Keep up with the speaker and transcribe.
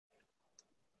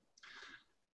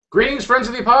Greetings, friends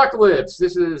of the apocalypse.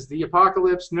 This is the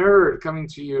Apocalypse Nerd coming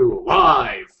to you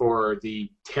live for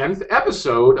the 10th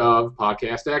episode of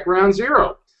Podcast at Ground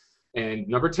Zero. And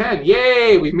number 10,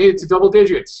 yay, we've made it to double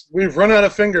digits. We've run out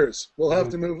of fingers. We'll have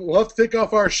to move. We'll have to take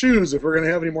off our shoes if we're going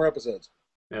to have any more episodes.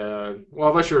 Well,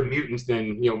 unless you're mutants,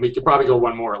 then we could probably go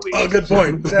one more at least. Oh, good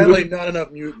point. Sadly, not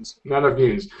enough mutants. Not enough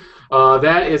mutants.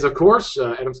 That is, of course,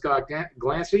 Adam Scott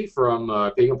Glancy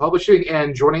from Pagan Publishing,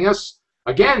 and joining us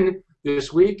again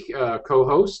this week,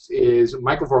 co-host is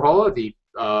Michael Vorhola, the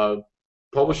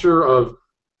publisher of,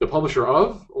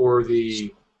 or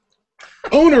the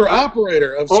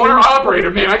owner-operator of...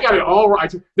 Owner-operator, man, I got it all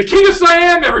right. The King of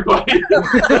Siam, everybody!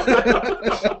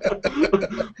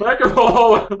 Michael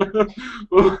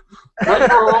Vorhola,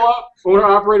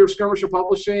 owner-operator of Skirmisher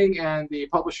Publishing and the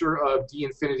publisher of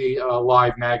D-Infinity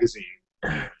Live magazine.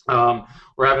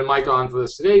 We're having Mike on for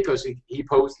this today because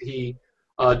he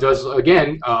does,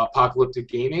 again, apocalyptic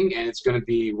gaming, and it's going to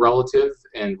be relative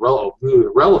and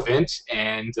relevant,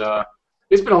 and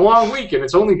it's been a long week, and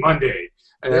it's only Monday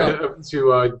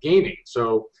to gaming.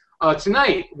 So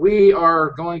tonight we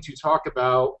are going to talk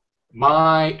about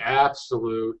my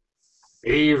absolute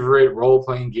favorite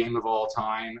role-playing game of all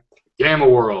time, Gamma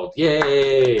World.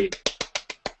 Yay!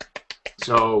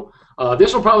 So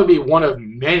this will probably be one of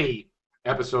many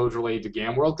episodes related to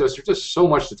Gamma World because there's just so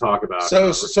much to talk about.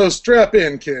 So strap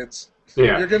in, kids.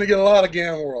 Yeah, you're going to get a lot of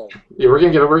Gamma World. Yeah, we're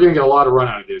gonna get a lot of run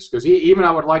out of this because even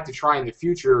I would like to try in the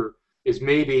future is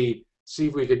maybe see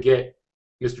if we could get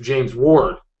Mr. James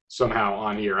Ward somehow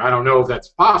on here. I don't know if that's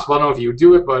possible. I don't know if you would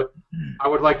do it, but I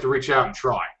would like to reach out and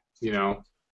try.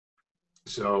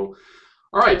 So,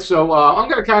 all right. So I'm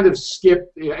going to kind of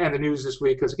skip the news this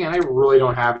week because again, I really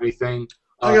don't have anything.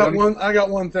 I got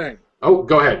one thing. Oh,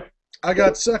 go ahead. I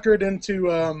got suckered into,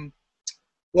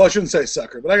 well, I shouldn't say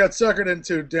suckered, but I got suckered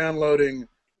into downloading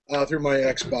through my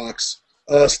Xbox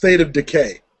State of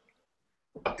Decay.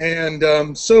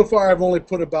 And so far I've only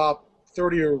put about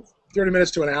 30 minutes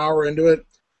to an hour into it.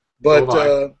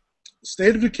 But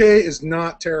State of Decay is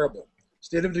not terrible.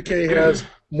 State of Decay has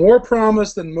more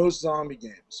promise than most zombie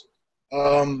games.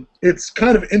 It's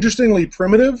kind of interestingly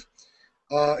primitive.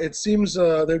 It seems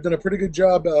they've done a pretty good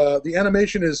job. The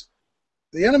animation is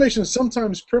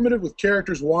sometimes primitive with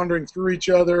characters wandering through each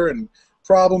other and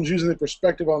problems using the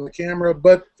perspective on the camera,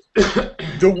 but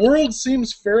the world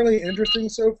seems fairly interesting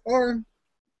so far.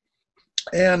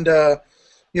 And,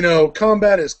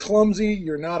 combat is clumsy.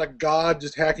 You're not a god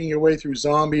just hacking your way through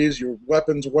zombies. Your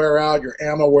weapons wear out. Your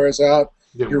ammo wears out.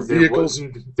 Your vehicles...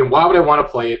 Then why would I want to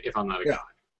play it if I'm not a god?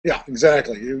 Yeah,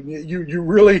 exactly. You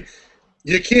really...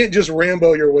 You can't just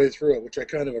Rambo your way through it, which I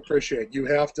kind of appreciate. You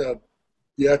have to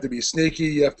be sneaky.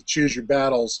 You have to choose your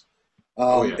battles.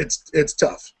 It's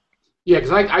tough. Yeah,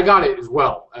 because I got it as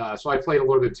well. So I played a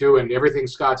little bit too, and everything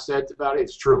Scott said about it,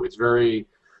 it's true. It's very,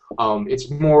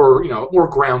 it's more, more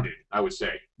grounded, I would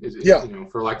say.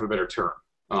 For lack of a better term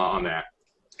on that.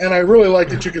 And I really like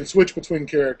that you can switch between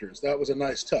characters. That was a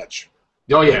nice touch.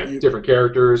 Oh yeah, different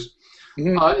characters.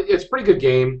 Mm-hmm. It's a pretty good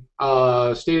game.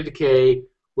 State of Decay.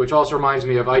 Which also reminds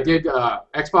me of,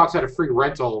 Xbox had a free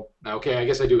rental. Okay, I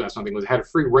guess I do got something. It had a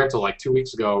free rental like 2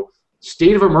 weeks ago.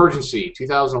 State of Emergency,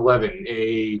 2011,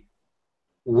 a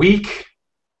weak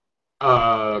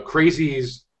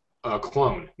Crazies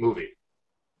clone movie.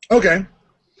 Okay.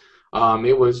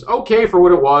 It was okay for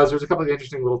what it was. There was a couple of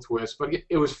interesting little twists, but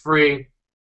it was free.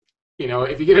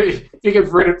 If you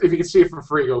can see it for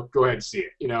free, go ahead and see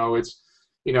it. It's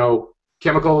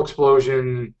chemical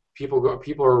explosion. People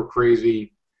are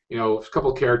crazy. A couple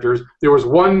of characters. There was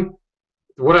one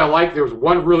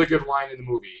really good line in the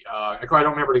movie. I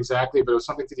don't remember it exactly, but it was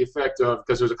something to the effect of,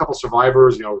 because there's a couple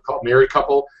survivors, married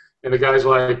couple, and the guy's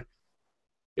like,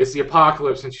 it's the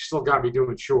apocalypse and you still got to be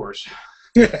doing chores.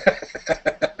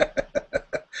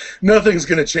 Nothing's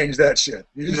going to change that shit.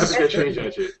 Nothing's going to change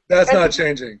that shit. That's not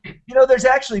changing. There's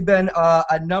actually been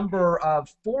a number of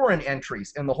foreign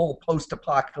entries in the whole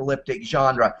post-apocalyptic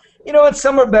genre. And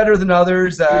some are better than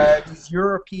others. These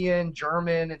European,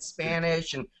 German, and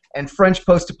Spanish, and French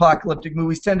post-apocalyptic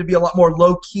movies tend to be a lot more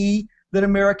low-key than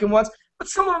American ones. But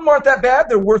some of them aren't that bad.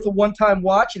 They're worth a one-time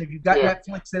watch. And if you've got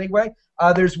Netflix anyway,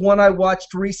 there's one I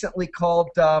watched recently called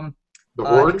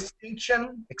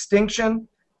Extinction.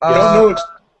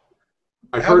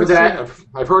 I've heard of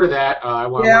that. I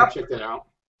want to check that out.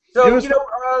 So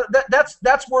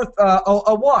that's worth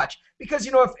a watch because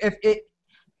if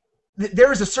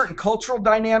there is a certain cultural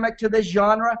dynamic to this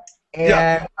genre,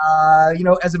 And,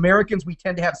 as Americans, we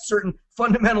tend to have certain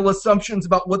fundamental assumptions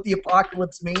about what the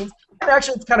apocalypse means. And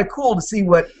actually, it's kind of cool to see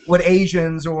what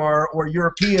Asians or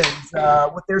Europeans,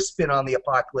 what their spin on the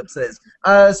apocalypse is.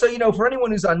 So, for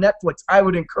anyone who's on Netflix, I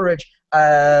would encourage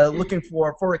looking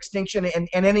for Extinction and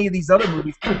any of these other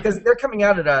movies, because they're coming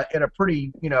out at a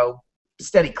pretty,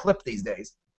 steady clip these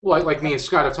days. Well, like me and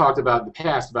Scott have talked about in the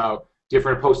past about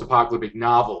different post-apocalyptic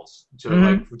novels to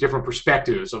like different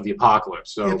perspectives of the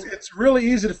apocalypse. So it's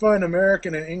really easy to find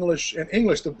American and English. In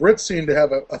English, the Brits seem to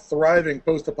have a thriving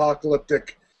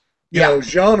post-apocalyptic,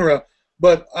 genre.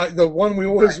 But the one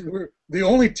the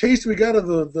only taste we got of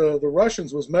the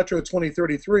Russians was Metro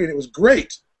 2033, and it was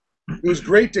great. It was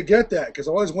great to get that because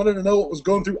I always wanted to know what was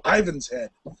going through Ivan's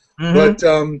head. But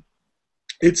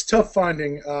it's tough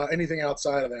finding anything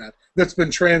outside of that that's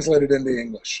been translated into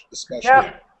English, especially.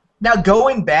 Yeah. Now,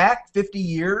 going back 50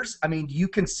 years, I mean, do you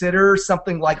consider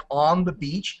something like On the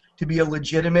Beach to be a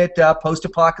legitimate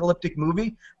post-apocalyptic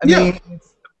movie? I mean,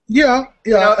 they're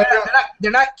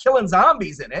not killing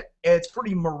zombies in it. It's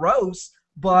pretty morose,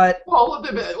 but... Well,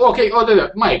 okay,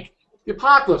 Mike, the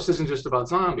apocalypse isn't just about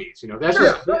zombies. That's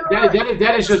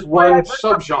that is just one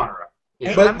subgenre.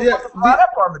 Hey, but brought up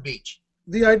On the Beach.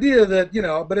 The idea that,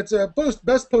 but it's a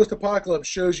best post-apocalypse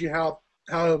shows you how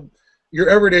your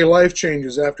everyday life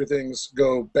changes after things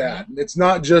go bad. It's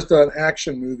not just an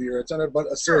action movie or it's not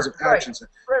a series of actions.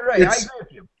 Right. I agree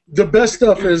with you. The best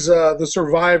stuff is the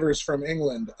Survivors from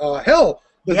England. Hell,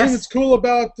 the thing that's cool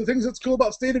about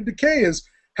State of Decay is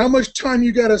how much time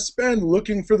you got to spend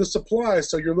looking for the supplies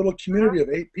so your little community of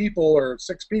 8 people or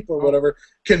 6 people or whatever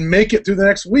can make it through the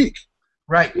next week.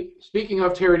 Right. Speaking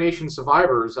of Terror Nation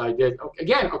Survivors, I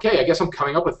guess I'm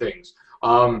coming up with things.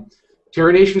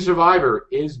 Terror Nation Survivor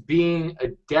is being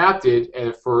adapted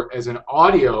as an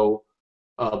audio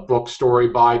book story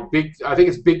by Big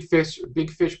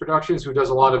Fish Productions, who does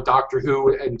a lot of Doctor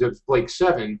Who and does Blake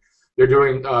Seven. They're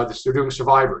doing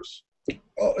Survivors.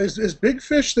 Oh, is Big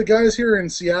Fish the guys here in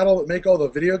Seattle that make all the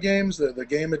video games, the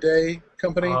Game a Day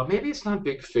company? Maybe it's not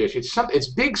Big Fish. It's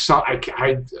Big Sun. I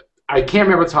can't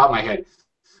remember the top of my head,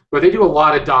 but they do a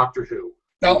lot of Doctor Who.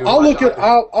 Now, I'll look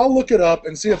it up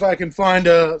and see if I can find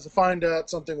out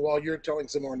something while you're telling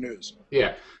some more news.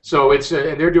 Yeah, so it's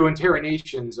and they're doing Terror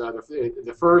Nations.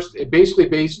 The first, basically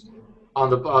based on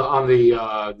the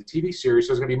TV series.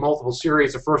 So there's going to be multiple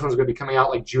series. The first one's going to be coming out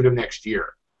like June of next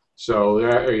year. So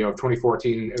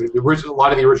 2014. A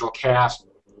lot of the original cast.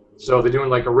 So they're doing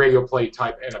like a radio play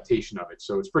type adaptation of it.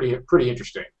 So it's pretty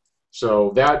interesting.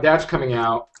 So that's coming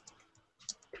out,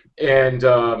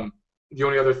 and. The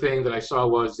only other thing that I saw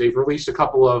was they've released a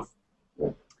couple of,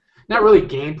 not really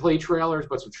gameplay trailers,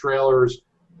 but some trailers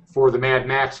for the Mad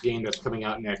Max game that's coming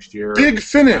out next year. Big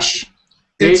Finish.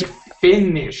 Big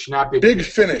Finish, not Big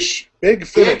Finish. Big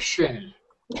Finish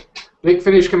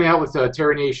coming out with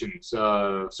Terror Nations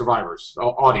Survivors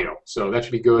audio, so that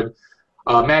should be good.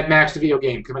 Mad Max the video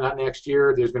game coming out next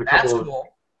year. There's been a couple of. Cool.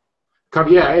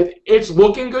 It's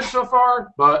looking good so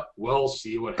far, but we'll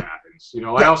see what happens.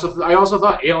 I also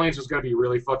thought Aliens was going to be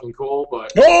really fucking cool,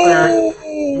 but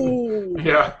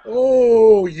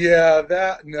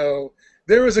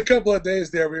there was a couple of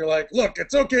days there where you're like, look,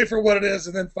 it's okay for what it is,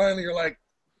 and then finally you're like,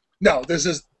 no, this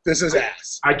is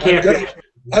ass. I can't finish it.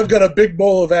 I've got a big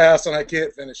bowl of ass and I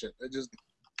can't finish it.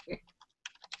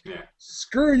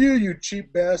 Screw you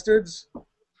cheap bastards.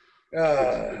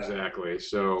 Exactly.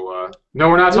 So no,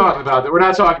 we're not talking about that. We're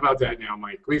not talking about that now,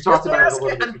 Mike. We've talked about it a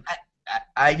little bit.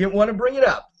 I didn't want to bring it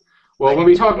up. Well, when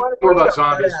we talk more about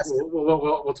zombies,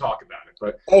 we'll talk about it.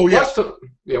 But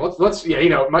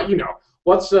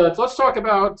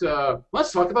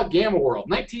let's talk about Gamma World.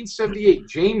 1978,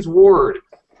 James Ward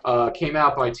came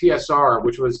out by TSR,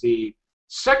 which was the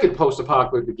second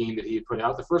post-apocalyptic game that he had put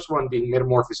out. The first one being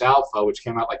Metamorphosis Alpha, which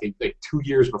came out like 2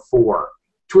 years before.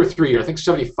 2 or 3 years, I think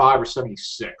 75 or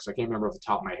 76. I can't remember off the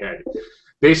top of my head.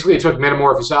 Basically, it took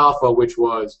Metamorphosis Alpha, which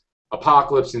was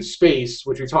Apocalypse in space,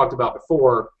 which we talked about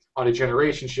before, on a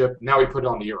generation ship. Now we put it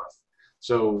on the Earth.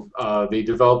 So they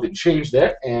developed and changed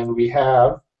that, and we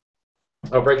have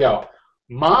Breakout.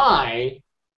 My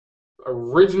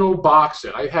original box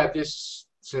set. I've had this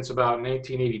since about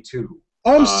 1982.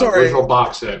 I'm sorry. Original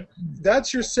box set.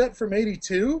 That's your set from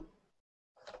 '82?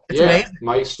 Amazing.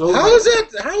 How is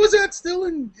that still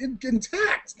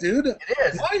intact, dude? It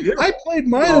is. I played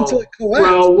mine until it collapsed.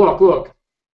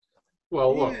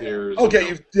 Well, look. There's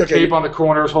tape on the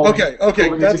corners. Holding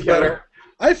that's better.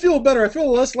 I feel better. I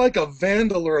feel less like a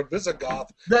Vandal or a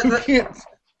Visigoth who can't.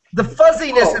 The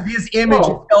fuzziness of his image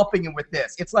is helping him with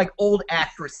this. It's like old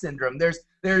actress syndrome. There's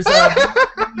on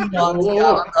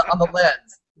the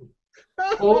lens.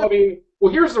 Well, I mean,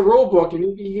 Well, here's the rule book,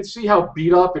 and you can see how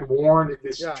beat up and worn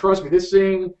this. Yeah. Trust me, this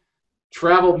thing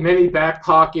traveled many back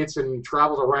pockets and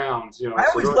traveled around. You know, I so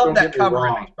always don't loved get that me cover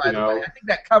wrong, image, by you the know. way. I think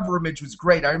that cover image was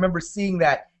great. I remember seeing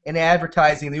that in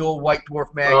advertising, the old White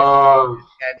Dwarf magazine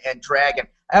and Dragon.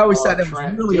 I always thought that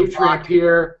was really Dave evocative.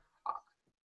 Trampier.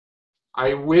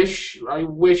 I wish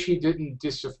he didn't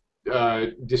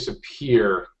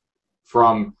disappear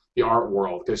from the art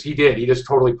world, because he did. He just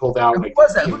totally pulled out. Who Like,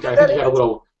 was that? Who I did think that he had a image?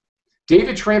 little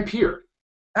David Trampier.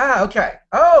 Ah, okay.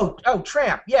 Oh,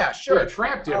 Tramp. Yeah, sure. Yeah,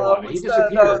 Tramp did a lot. He What's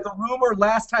disappeared. the rumor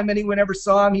last time anyone ever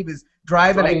saw him, he was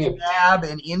driving a cab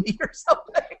in India or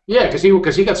something? Yeah,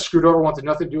 because he got screwed over, wanted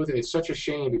nothing to do with it. It's such a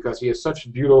shame because he has such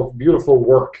beautiful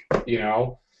work, you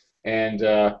know. And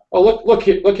look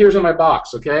here's on my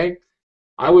box, okay?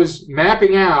 I was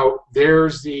mapping out.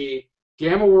 There's the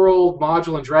Gamma World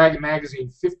Module and Dragon Magazine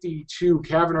 52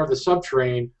 Cavern of the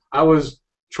Subterrane. I was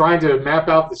trying to map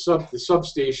out the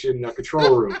substation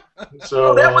control room.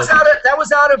 So that was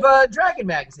out of Dragon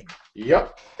Magazine.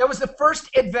 Yep. That was the first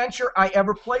adventure I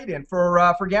ever played in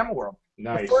for Gamma World.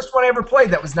 Nice. The first one I ever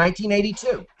played. That was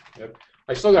 1982. Yep.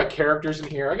 I still got characters in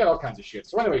here. I got all kinds of shit.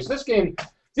 So anyways, this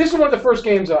is one of the first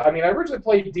games. I originally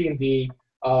played D&D,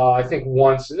 I think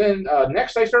once, and then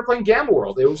next I started playing Gamma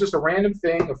World. It was just a random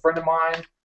thing. A friend of mine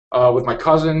with my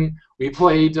cousin, we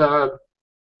played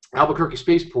Albuquerque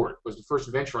Spaceport. Was the first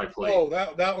adventure I played. Oh,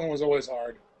 that one was always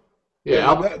hard.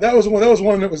 Yeah, that was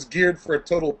one that was geared for a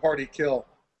total party kill.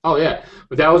 Oh yeah,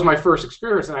 but that was my first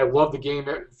experience, and I loved the game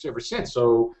ever since.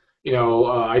 So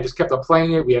I just kept on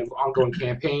playing it. We had ongoing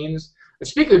campaigns. And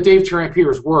speaking of Dave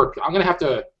Trampier's work, I'm gonna have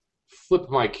to flip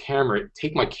my camera,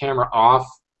 take my camera off,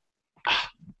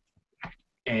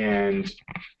 and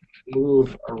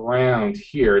move around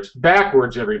here. It's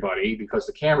backwards, everybody, because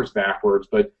the camera's backwards.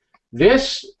 But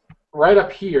this right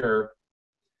up here.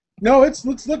 No, it's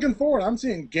looking forward. I'm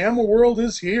seeing Gamma World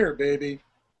is here, baby.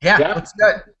 Yeah, that's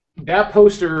good. That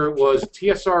poster was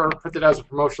TSR printed as a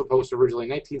promotional poster originally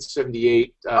in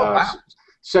 1978,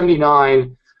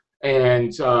 79,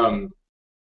 and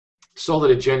sold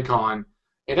it at Gen Con.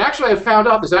 And actually, I found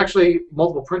out there's actually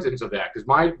multiple printings of that, because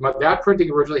that printing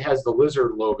originally has the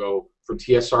lizard logo from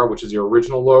TSR, which is the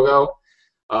original logo.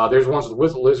 There's ones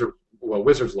with the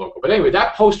Wizards logo. But anyway,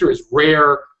 that poster is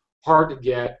rare, hard to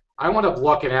get. I wound up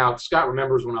lucking out. Scott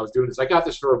remembers when I was doing this. I got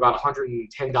this for about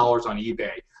 $110 on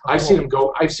eBay. I've seen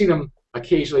them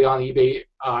occasionally on eBay.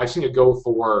 I've seen it go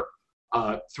for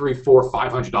 $300, $400,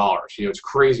 $500. It's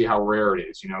crazy how rare it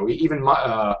is. Even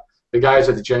the guys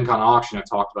at the Gen Con auction have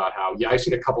talked about how I've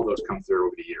seen a couple of those come through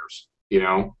over the years.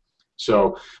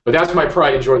 So, but that's my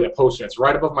pride and joy. That poster. It's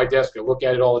right above my desk. I look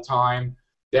at it all the time.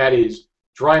 That is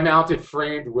dry mounted,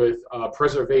 framed with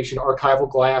preservation archival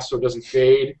glass so it doesn't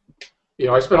fade.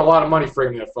 I spent a lot of money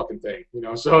framing that fucking thing.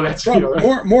 So that's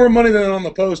more money than on the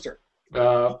poster.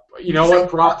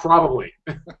 Probably.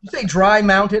 You say dry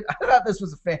mounted? I thought this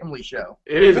was a family show.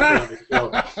 It is a family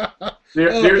show.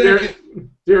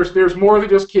 There's more than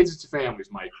just kids. It's families,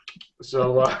 Mike.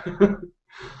 So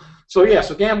so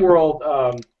Gamma World.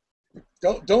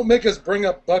 Don't make us bring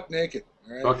up Buck Naked.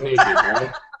 All right? Buck Naked.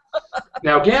 Right?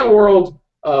 Now Gamma World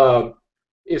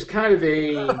is kind of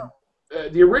the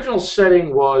original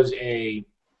setting was a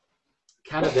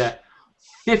kind of that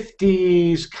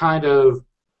 50s kind of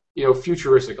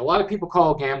futuristic. A lot of people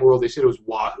call Gamma World, they said it was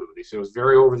wahoo. They said it was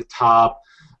very over the top,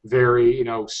 very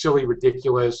silly,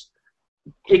 ridiculous.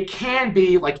 It can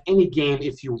be like any game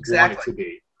if you want it to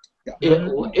be. Yeah.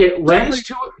 It lends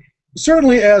to it.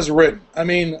 Certainly as written. I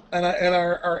mean, and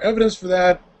our evidence for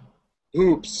that,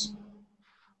 oops.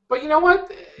 But you know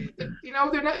what?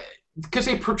 They're not, because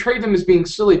they portrayed them as being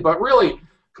silly, but really,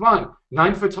 come on,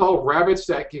 9-foot-tall rabbits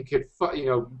that could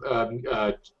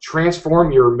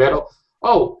transform your metal.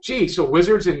 Oh, gee, so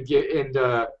wizards and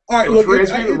all right, look, I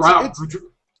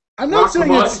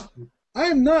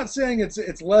am not saying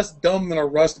it's less dumb than a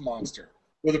rust monster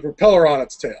with a propeller on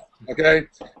its tail. Okay,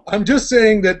 I'm just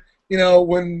saying that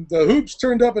when the hoops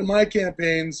turned up in my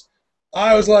campaigns,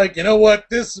 I was like, you know what,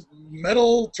 this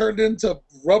metal turned into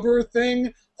rubber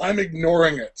thing, I'm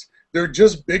ignoring it. They're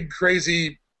just big,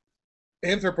 crazy,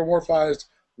 anthropomorphized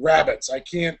rabbits. I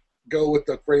can't go with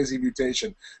the crazy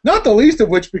mutation. Not the least of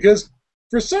which because,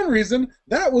 for some reason,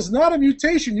 that was not a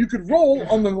mutation you could roll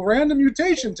on the random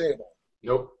mutation table.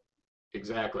 Nope.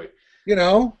 Exactly.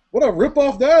 What a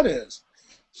ripoff that is.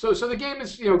 So the game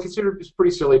is, considered is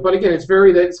pretty silly, but again, it's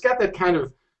got that kind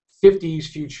of 50s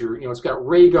future. It's got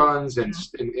ray guns and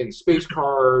space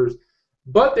cars.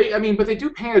 But they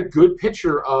do paint a good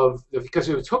picture of because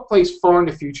it took place far in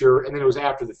the future, and then it was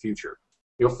after the future.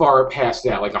 Far past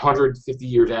that, like 150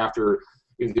 years after,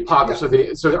 the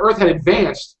apocalypse. So the Earth had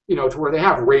advanced, to where they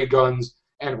have ray guns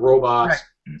and robots,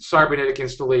 cybernetic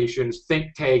installations,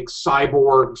 think tanks,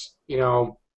 cyborgs,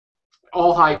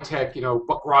 all high tech.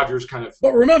 Buck Rogers kind of.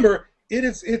 But remember,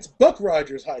 it's Buck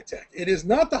Rogers high tech. It is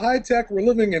not the high tech we're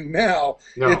living in now.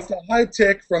 No. It's the high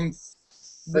tech from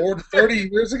 30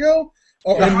 years ago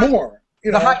and more.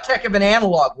 The high tech of an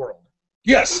analog world.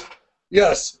 Yes.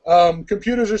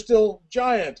 Computers are still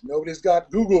giant. Nobody's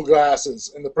got Google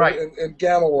glasses in the in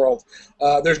Gamma world.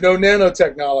 There's no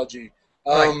nanotechnology.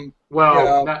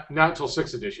 Not until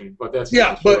 6th edition, but that's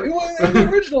but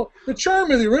the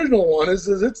charm of the original one is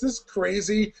it's this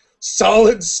crazy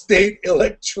solid state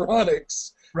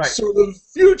electronics sort of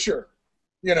future.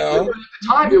 At the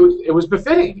time, it was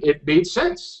befitting. It made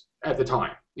sense at the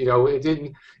time. It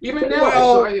didn't even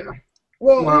now.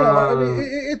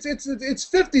 It's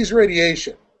 50s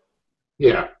radiation.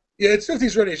 Yeah, it's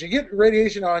 50s radiation. You get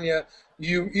radiation on you,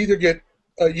 you either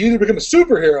become a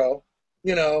superhero,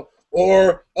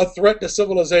 or a threat to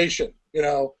civilization,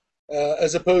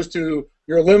 as opposed to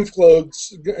your lymph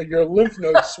nodes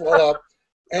swell up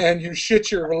and you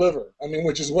shit your liver.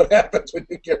 Which is what happens when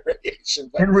you get radiation.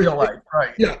 In real life,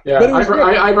 right? Yeah. But I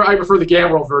prefer the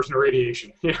Gamma world version of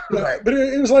radiation. Yeah. But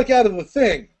it was like out of The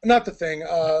Thing, not The Thing,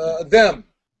 Them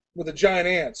with the giant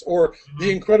ants, or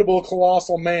The Incredible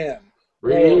Colossal Man.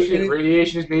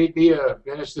 Radiation has made me a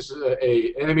menace. This is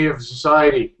a enemy of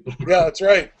society. Yeah, that's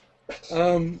right.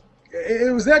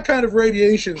 It was that kind of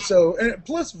radiation. So, and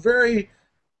plus very,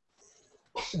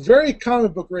 very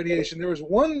comic book radiation. There was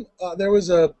one. There was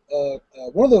one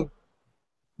of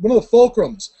the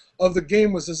fulcrums of the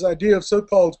game was this idea of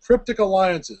so-called cryptic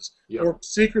alliances or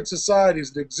secret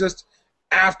societies that exist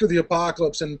after the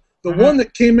apocalypse. And the one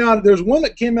that came out, there's one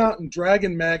that came out in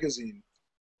Dragon magazine,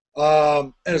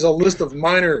 as a list of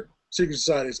minor secret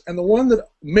societies. And the one that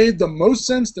made the most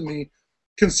sense to me,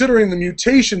 considering the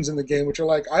mutations in the game, which are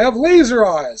like, I have laser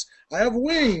eyes, I have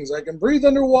wings, I can breathe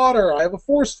underwater, I have a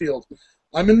force field,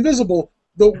 I'm invisible.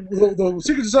 The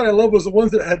secret society I love was the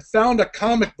ones that had found a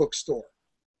comic book store.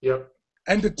 Yep.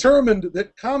 And determined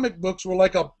that comic books were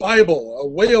like a Bible, a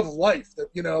way of life. That,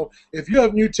 if you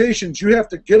have mutations, you have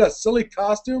to get a silly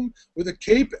costume with a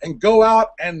cape and go out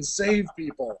and save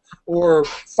people, or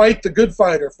fight the good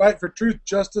fight, or fight for truth,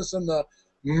 justice, and the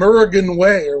Murrigan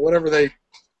way, or whatever they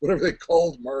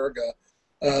called Murriga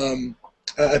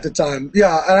at the time.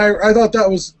 Yeah, and I thought that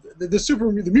was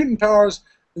the mutant powers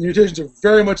and the mutations are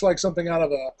very much like something out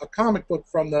of a comic book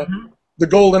from the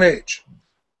Golden Age.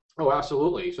 Oh,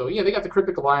 absolutely. So yeah, they got the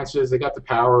cryptic alliances, they got the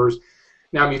powers.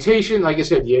 Now mutation, like I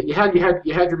said, you had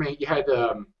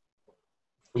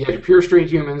your pure strain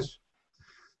humans,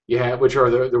 which are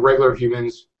the regular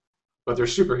humans, but they're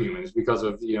superhumans because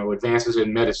of advances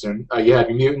in medicine. You had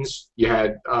mutants. You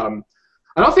had I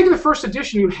don't think in the first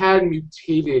edition you had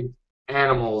mutated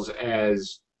animals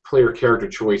as player character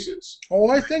choices. Oh,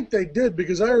 I think they did,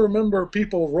 because I remember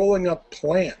people rolling up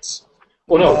plants.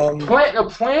 Well, no,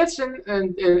 plants and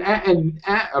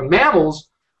mammals,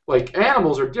 like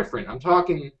animals, are different. I'm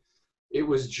talking, it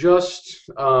was just,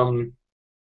 no,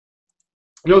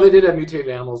 they did have mutated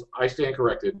animals. I stand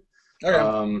corrected.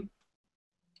 Okay.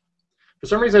 For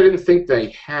some reason, I didn't think they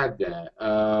had that.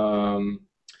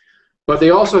 But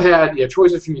they also had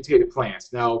choices for mutated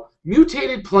plants. Now,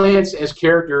 mutated plants as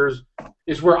characters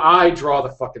is where I draw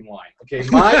the fucking line. Okay,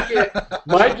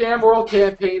 my Gamma World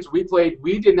campaigns we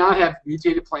did not have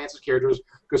mutated plants as characters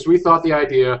because we thought the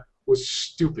idea was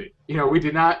stupid. We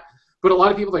did not. But a lot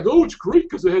of people are like, oh, it's great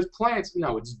because it has plants.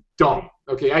 No, it's dumb.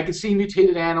 Okay, I can see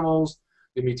mutated animals,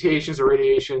 the mutations, the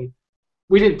radiation.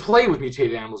 We didn't play with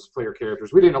mutated animals as player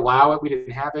characters. We didn't allow it. We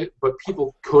didn't have it. But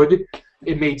people could.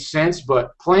 It made sense.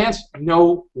 But plants,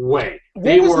 no way.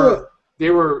 They were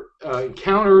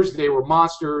encounters. They were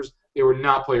monsters. They were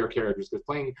not player characters. Because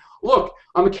playing, look,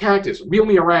 I'm a cactus. Wheel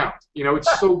me around.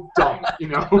 It's so dumb.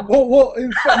 Well.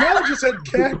 In fact, now that you said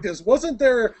cactus, wasn't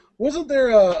there an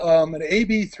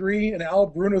AB3, an Al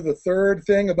Bruno III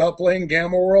thing about playing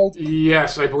Gamma World?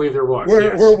 Yes, I believe there was.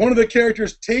 Where one of the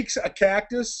characters takes a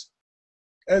cactus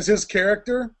as his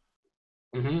character.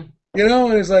 Mm-hmm.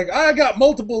 And he's like, I got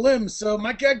multiple limbs, so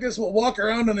my cactus will walk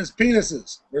around on his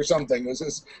penises or something. It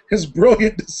was his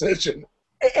brilliant decision.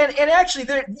 And actually,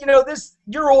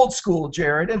 you're old school,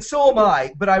 Jared, and so am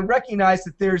I. But I recognize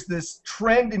that there's this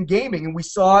trend in gaming, and we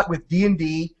saw it with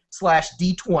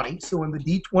D&D/D20. So in the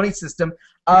D20 system,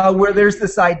 where there's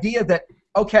this idea that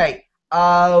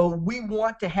we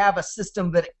want to have a system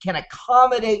that can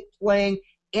accommodate playing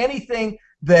anything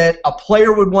that a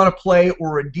player would want to play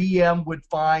or a DM would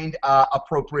find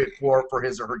appropriate for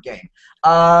his or her game.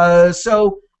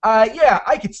 So yeah,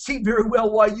 I could see very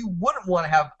well why you wouldn't want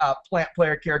to have plant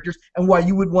player characters and why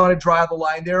you would want to draw the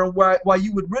line there and why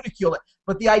you would ridicule it.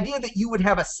 But the idea that you would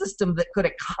have a system that could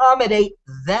accommodate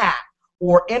that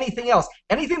or anything else,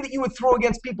 anything that you would throw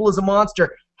against people as a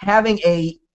monster, having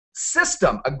a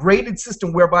system, a graded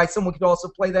system whereby someone could also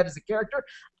play that as a character,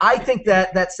 I think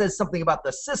that says something about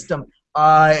the system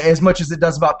as much as it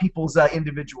does about people's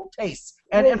individual tastes.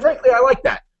 And frankly, I like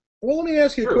that. Well, let me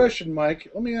ask you a question, Mike.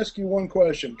 Let me ask you one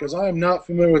question, because I am not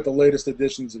familiar with the latest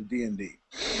editions of D&D.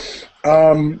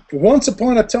 Once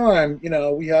upon a time,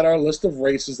 we had our list of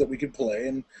races that we could play,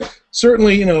 and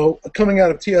certainly, coming out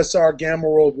of TSR, Gamma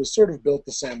World was sort of built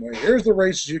the same way. Here's the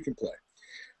races you can play.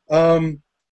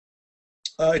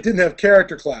 It didn't have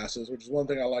character classes, which is one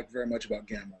thing I liked very much about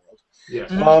Gamma World. Yes.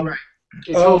 Right.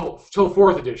 Until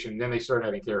 4th edition, then they started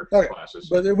having character classes.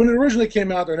 But when it originally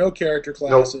came out, there were no character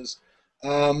classes. Nope.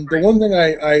 The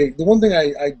one thing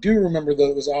I do remember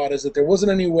that was odd is that there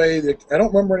wasn't any way that I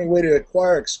don't remember any way to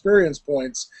acquire experience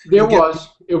points. It was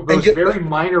very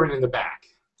minor and in the back.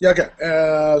 Yeah, okay.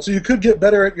 So you could get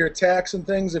better at your attacks and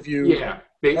things if you. Yeah,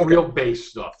 real base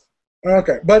stuff.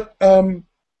 Okay, but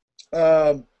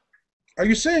are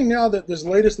you saying now that this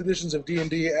latest editions of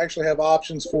D&D actually have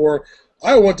options for?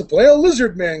 I want to play a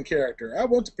lizard man character. I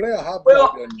want to play a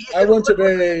hobgoblin. I want to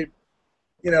play,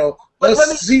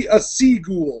 a sea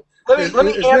ghoul. Let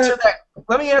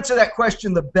me answer that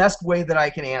question the best way that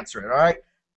I can answer it. All right.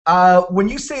 When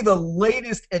you say the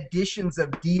latest editions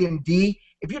of D&D,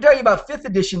 if you're talking about 5th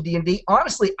edition D&D,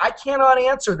 honestly, I cannot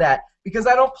answer that because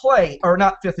I don't play, or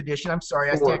not 5th edition. I'm sorry,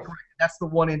 I stand corrected. That's the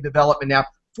one in development now.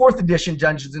 4th edition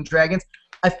Dungeons and Dragons.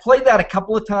 I've played that a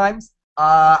couple of times.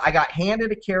 I got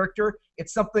handed a character.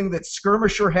 It's something that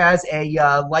Skirmisher has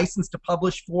a license to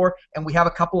publish for, and we have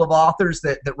a couple of authors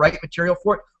that write material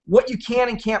for it. What you can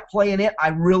and can't play in it, I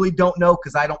really don't know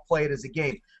because I don't play it as a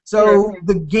game. So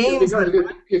the games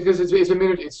because it's a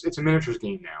miniatures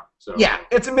game now. So yeah,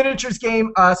 it's a miniatures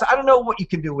game. So I don't know what you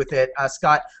can do with it,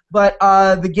 Scott. But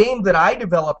the game that I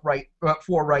develop right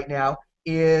now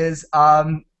is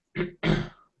D20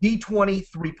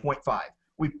 3.5.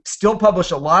 We still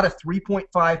publish a lot of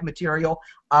 3.5 material,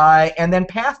 and then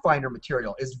Pathfinder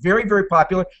material is very, very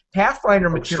popular. Pathfinder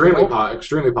material,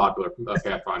 extremely popular.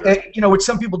 Pathfinder, which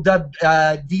some people dub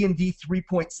D&D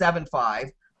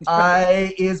 3.75,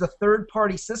 is a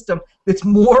third-party system that's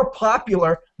more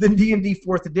popular than D&D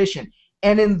 4th edition.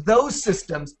 And in those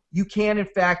systems, you can in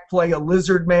fact play a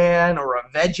lizard man or a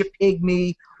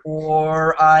vegapygmy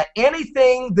or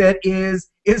anything that is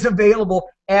available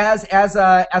as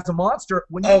a monster.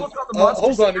 When you look on the monster,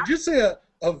 hold on, did you say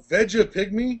a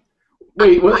vegapygmy?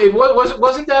 Wait,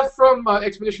 wasn't that from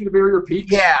Expedition to Barrier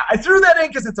Peaks? Yeah, I threw that in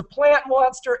because it's a plant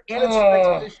monster and it's from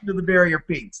Expedition to the Barrier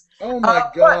Peaks. Oh my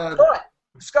God! But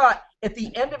Scott, at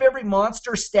the end of every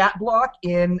monster stat block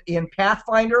in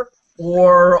Pathfinder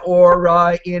or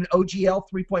in OGL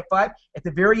 3.5, at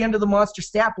the very end of the monster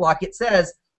stat block, it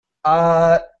says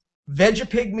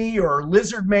Vegapygmy or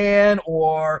Lizard Man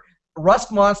or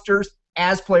Rust monsters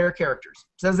as player characters.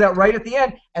 It says that right at the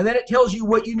end, and then it tells you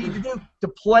what you need to do to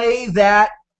play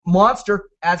that monster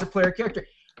as a player character.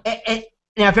 And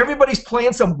now, if everybody's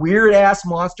playing some weird-ass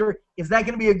monster, is that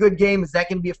going to be a good game? Is that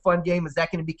going to be a fun game? Is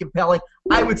that going to be compelling?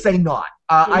 I would say not.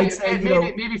 I'd say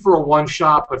maybe for a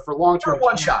one-shot, but for long-term,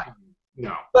 one-shot.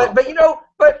 No. But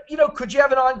could you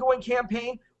have an ongoing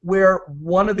campaign where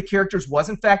one of the characters was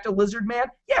in fact a lizard man?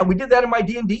 Yeah, we did that in my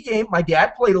D&D game. My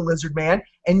dad played a lizard man,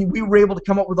 and we were able to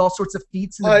come up with all sorts of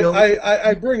feats in the building.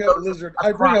 I bring up lizard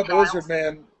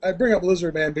man. I bring up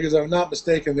lizard man because I'm not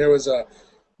mistaken. There was a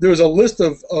list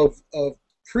of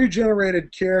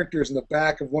pre-generated characters in the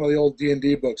back of one of the old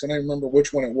D&D books. I don't remember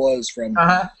which one it was from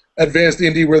Advanced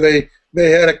D&D, where they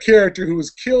had a character who was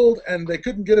killed and they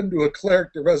couldn't get him to a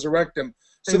cleric to resurrect him,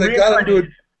 so they got him to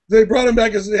they brought him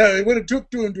back they went and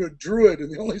took him to a druid, and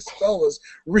the only spell was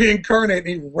reincarnate, and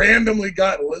he randomly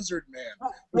got Lizard Man,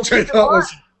 which I thought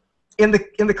was in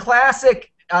the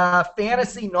classic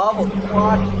fantasy novel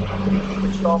Quad Keep,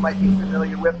 which you all might be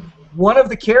familiar with. One of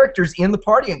the characters in the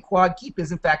party in Quad Keep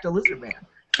is in fact a lizard man.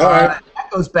 That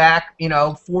goes back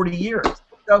 40 years.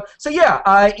 So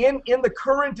yeah, in the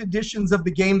current editions of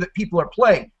the game that people are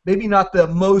playing, maybe not the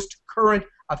most current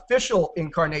official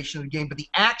incarnation of the game, but the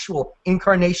actual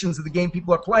incarnations of the game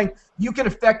people are playing, you can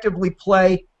effectively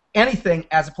play anything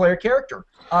as a player character.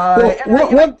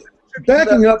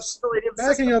 Backing up slightly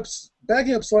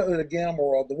to Gamma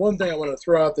World, the one thing I want to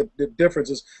throw out the difference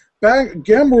is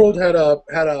Gamma World had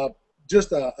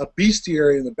just a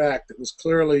bestiary in the back that was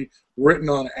clearly written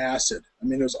on acid. I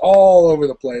mean, it was all over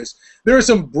the place. There are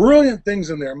some brilliant things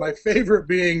in there. My favorite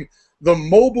being the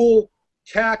mobile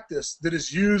cactus that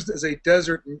is used as a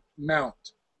desert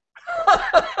mount.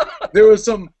 There was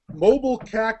some mobile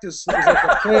cactus that was like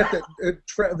a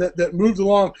plant that moved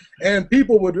along, and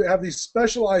people would have these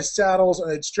specialized saddles,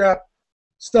 and they'd strap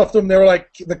stuff to them. They were like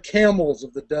the camels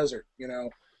of the desert, you know.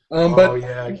 Oh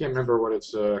yeah, I can't remember what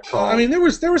it's called. I mean, there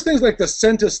was things like the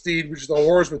centipede, which is the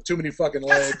horse with too many fucking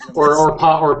legs, or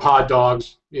pod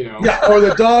dogs, you know. Yeah, or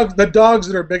the dogs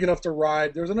that are big enough to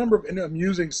ride. There's a number of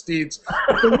amusing steeds.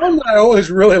 But the one that I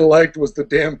always really liked was the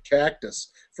damn cactus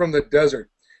from the desert.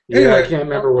 Yeah, anyway, I can't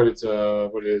remember what it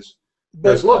is.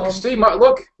 But look, see,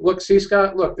 look, see,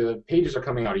 Scott, look, the pages are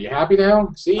coming out. Are you happy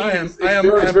now? See, it's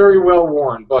very well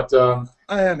worn, but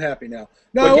I am happy now.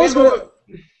 No,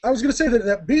 I was going to say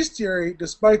that bestiary,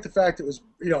 despite the fact it was,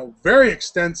 you know, very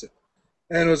extensive,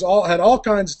 and it was had all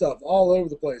kinds of stuff all over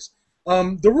the place.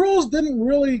 The rules didn't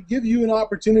really give you an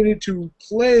opportunity to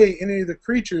play any of the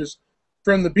creatures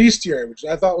from the bestiary, which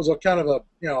I thought was a kind of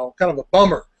a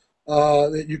bummer.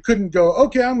 That you couldn't go,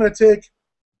 okay, I'm going to take,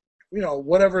 you know,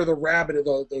 whatever the rabbit,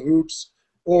 the hoops,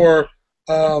 or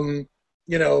you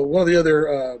know, one of the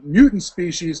other mutant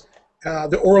species,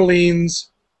 the Orleans,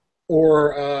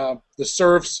 or the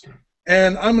Serfs,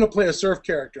 and I'm going to play a Serf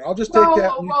character. I'll just take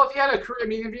that. Well, if you had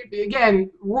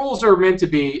again, rules are meant to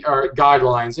be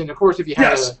guidelines, and of course, if you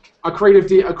had a creative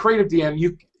DM,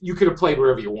 you could have played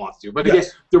wherever you want to. But again,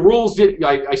 the rules did.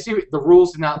 I see the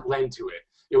rules did not lend to it.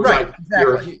 It was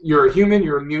you're a human,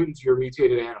 you're a mutant, you're a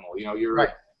mutated animal. You know,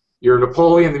 you're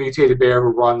Napoleon, the mutated bear who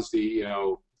runs the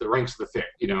ranks of the thick.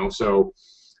 You know, so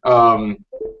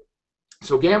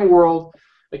Gamma World.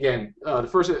 Again, the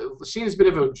first scene is a bit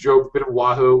of a joke, a bit of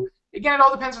wahoo. Again, it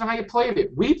all depends on how you played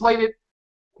it. We played it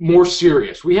more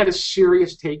serious. We had a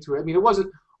serious take to it. I mean, it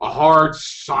wasn't a hard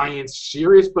science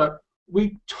serious, but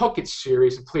we took it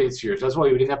serious and played it serious. That's why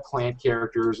we didn't have plant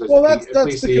characters. Well, that's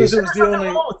because it was the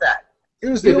only. It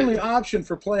was the only option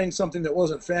for playing something that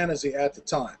wasn't fantasy at the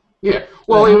time. Yeah,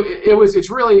 well, it's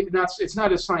really not. It's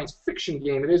not a science fiction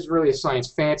game. It is really a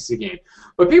science fantasy game.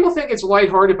 But people think it's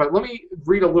lighthearted. But let me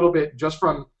read a little bit just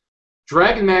from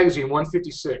Dragon Magazine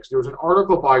 156. There was an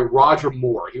article by Roger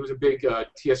Moore. He was a big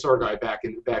TSR guy back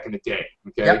in the day.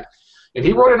 Okay, and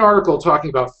he wrote an article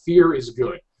talking about fear is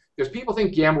good, because people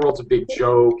think Gamma World's a big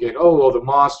joke and the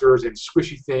monsters and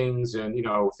squishy things and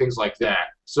things like that.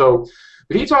 So,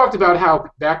 but he talked about how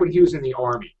back when he was in the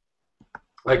army,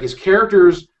 like his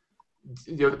characters.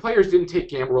 The players didn't take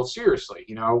Gamma World seriously,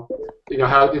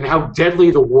 how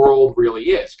deadly the world really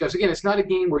is. Because again, it's not a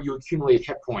game where you accumulate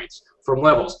hit points from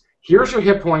levels. Here's your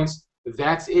hit points.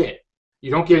 That's it. You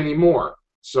don't get any more.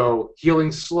 So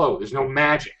healing's slow. There's no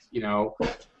magic.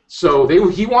 So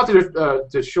he wanted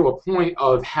to show a point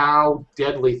of how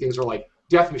deadly things are, like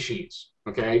death machines.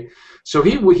 Okay. So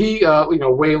he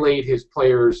waylaid his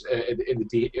players when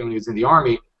he was in the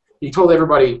army. He told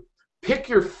everybody, pick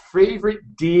your favorite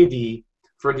deity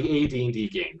from the AD&D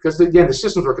game, because again, the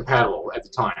systems were compatible at the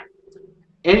time.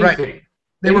 Anything. Right.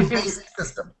 They were basic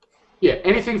system. Yeah,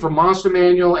 anything from Monster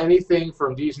Manual, anything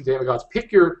from Deities and Demigods.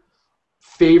 Pick your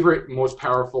favorite, most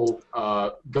powerful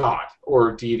god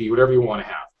or deity, whatever you want to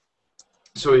have.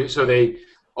 So they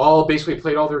all basically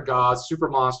played all their gods, super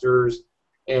monsters,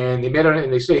 and they met on a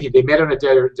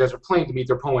desert plain to meet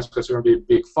their opponents because there was going to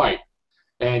be a big fight.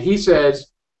 And he says.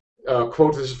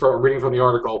 Quote, this is from reading from the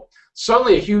article,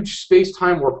 suddenly a huge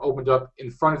space-time warp opened up in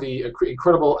front of the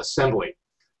incredible assembly.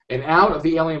 And out of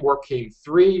the alien warp came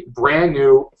 3 brand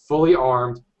new, fully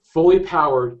armed, fully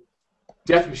powered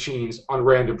death machines on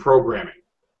random programming.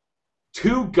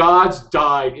 2 gods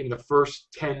died in the first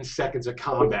 10 seconds of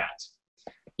combat,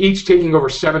 each taking over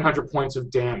 700 points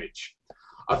of damage.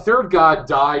 A 3rd god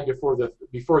died before the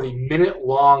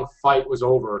minute-long fight was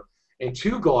over, and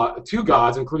two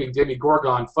gods, including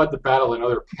Demigorgon, fled the battle in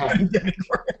other pen.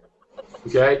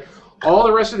 Okay? All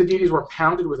the rest of the deities were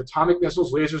pounded with atomic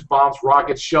missiles, lasers, bombs,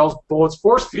 rockets, shells, bullets,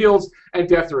 force fields, and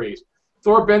death rays.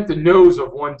 Thor bent the nose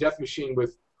of one death machine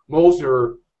with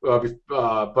Molzner, but he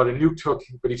took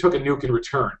a nuke in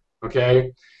return.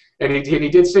 Okay? And he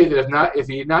did say that if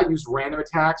he had not used random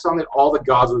attacks on it, all the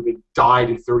gods would have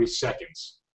died in 30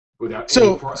 seconds.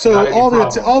 So all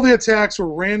the attacks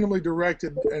were randomly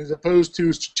directed as opposed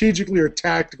to strategically or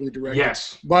tactically directed.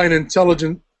 Yes. By an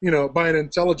intelligent,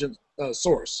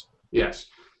 source. Yes.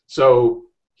 So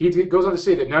he goes on to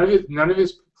say that none of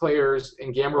his players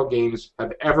in Gamma World games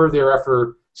have ever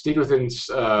thereafter stayed within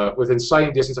sight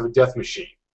and distance of a death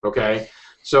machine. Okay.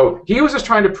 So he was just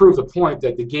trying to prove the point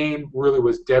that the game really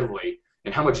was deadly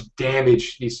and how much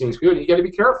damage these things could. You got to be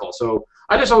careful. So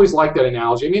I just always like that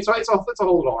analogy. I mean, it's a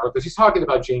whole little article because he's talking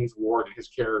about James Ward and his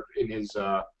character in his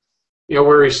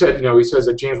where he says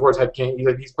that James Ward's had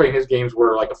he's playing his games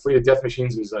where like a fleet of death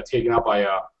machines is taken out by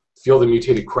a field of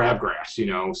mutated crabgrass,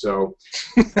 so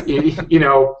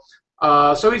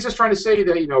so he's just trying to say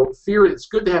that fear. It's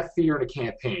good to have fear in a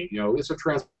campaign. It's a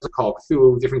Transcall,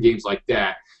 Cthulhu, different games like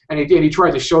that, and he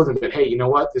tried to show them that, hey, you know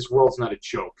what, this world's not a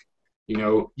joke.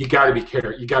 You got to be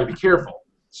careful.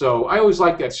 So I always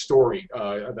like that story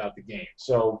about the game.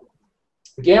 So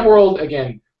Gamworld,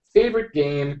 again, favorite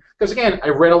game because again, I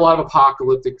read a lot of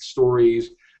apocalyptic stories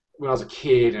when I was a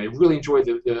kid, and I really enjoyed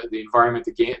the environment,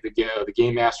 the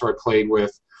game master I played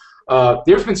with.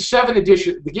 There's been 7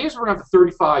 editions. The game's been around for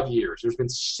 35 years. There's been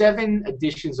 7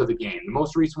 editions of the game. The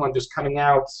most recent one just coming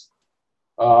out,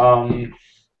 what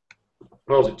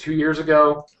was it, 2 years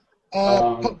ago?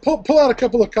 Pull out a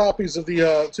couple of copies of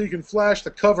the so you can flash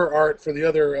the cover art for the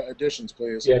other editions,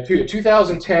 please. Yeah,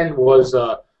 2010 was.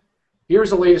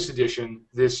 Here's the latest edition.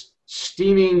 This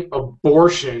steaming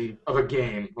abortion of a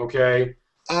game. Okay.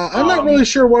 I'm not really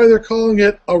sure why they're calling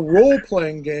it a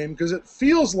role-playing game because it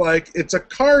feels like it's a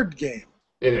card game.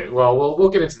 It is. Well, we'll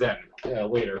get into that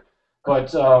later,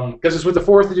 but because it's with the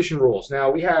 4th edition rules. Now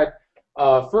we had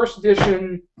 1st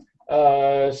edition,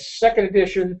 2nd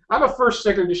edition. I'm a 1st,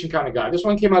 2nd edition kind of guy. This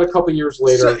one came out a couple years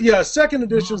later. Yeah, 2nd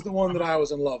edition is the one that I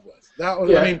was in love with. That was,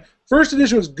 yeah. I mean, 1st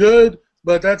edition was good,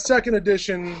 but that 2nd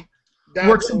edition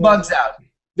worked some bugs out.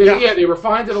 They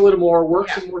refined it a little more,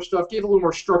 worked some more stuff, gave a little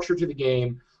more structure to the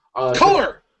game.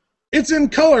 Color! It's in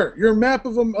color. Your map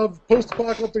of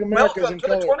post-apocalyptic America is in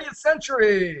color. Welcome to the 20th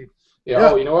century. Yeah.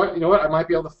 Oh, you know what? I might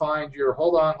be able to find your.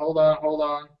 Hold on.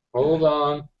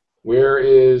 Where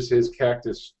is his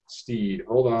cactus steed?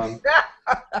 Hold on.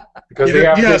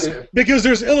 Because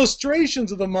there's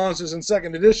illustrations of the monsters in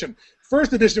 2nd edition.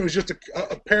 1st edition was just a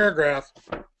paragraph.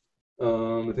 I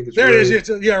think it's there. It is.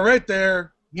 Right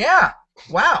there. Yeah.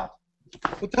 Wow.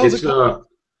 What the hell is it called?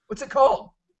 What's it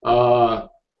called?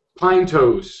 Pine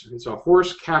toes. It's a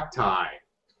horse cacti.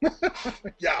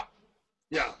 Yeah.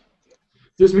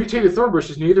 This mutated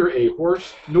thornbush is neither a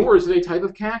horse nor is it a type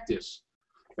of cactus.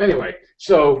 Anyway,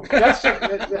 so that's a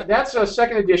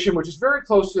 2nd edition, which is very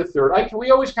close to the 3rd.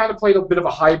 We always kind of played a bit of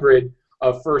a hybrid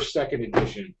of 1st, 2nd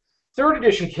edition. 3rd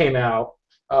edition came out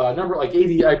number like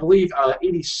 80, I believe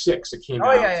 86. It came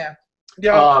out. Oh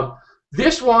yeah.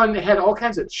 This one had all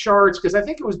kinds of charts because I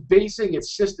think it was basing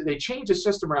its system. They changed the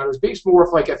system around. It was based more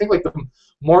of like the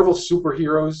Marvel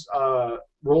superheroes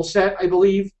rule set, I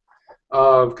believe,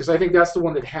 because I think that's the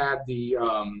one that had the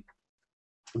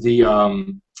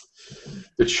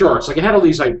charts. Like it had all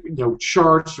these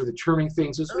charts for determining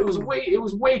things. It was way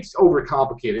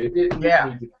overcomplicated. It didn't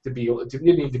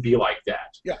need to be like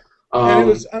that. Yeah.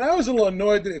 And I was a little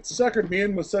annoyed that it suckered me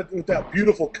in with that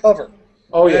beautiful cover.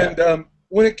 Oh yeah. And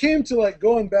when it came to like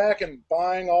going back and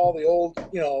buying all the old,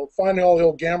 finding all the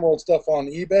old Gamworld stuff on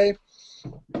eBay,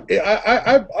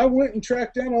 I went and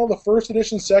tracked down all the 1st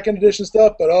edition, 2nd edition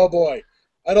stuff, but oh boy,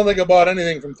 I don't think I bought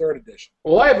anything from 3rd edition.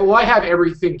 Well, I have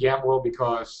everything Gamworld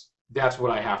because that's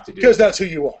what I have to do. Because that's who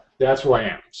you are. That's who I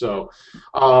am. So,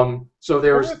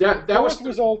 there's that. That was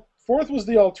 4th was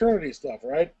the alternative stuff,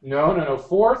 right? No.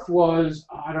 4th was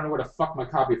I don't know where the fuck my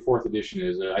copy of 4th edition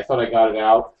is. I thought I got it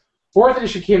out. 4th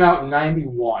edition came out in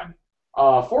 '91.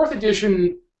 4th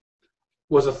edition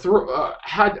was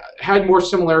had more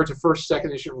similarity to 1st, 2nd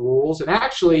edition rules, and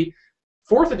actually,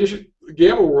 4th edition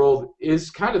Gamworld is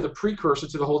kind of the precursor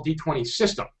to the whole D20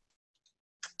 system.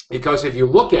 Because if you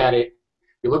look at it,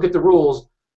 you look at the rules,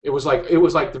 it was like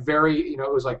the very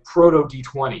it was like proto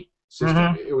D20 system.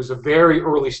 Mm-hmm. It was the very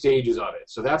early stages of it.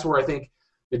 So that's where I think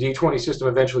the D20 system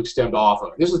eventually stemmed off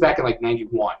of. This was back in like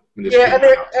 '91.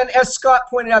 And as Scott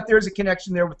pointed out, there's a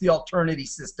connection there with the Alternity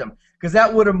system, because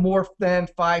that would have morphed then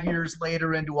 5 years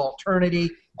later into Alternity,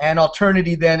 and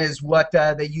Alternity then is what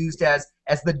they used as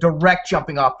the direct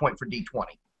jumping off point for D20.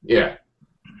 Yeah.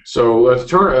 So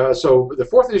so the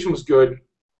 4th edition was good.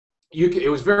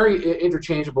 It was very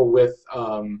interchangeable with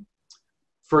 1st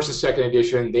and 2nd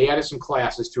edition. They added some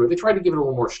classes to it. They tried to give it a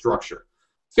little more structure.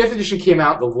 5th edition came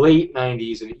out in the late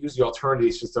 90s, and it used the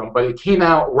Alternity system, but it came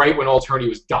out right when Alternity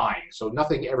was dying, so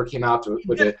nothing ever came out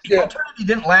with it. Alternity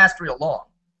didn't last real long.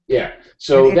 Yeah,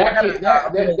 so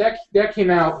that came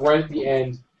out right at the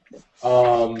end,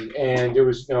 and there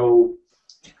was no...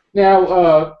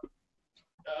 Now,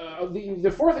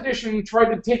 the 4th edition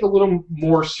tried to take a little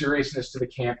more seriousness to the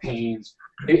campaigns.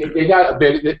 They got a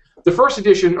bit... The 1st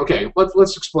edition... Okay,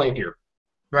 let's explain here.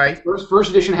 Right.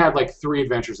 First edition had like 3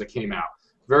 adventures that came out.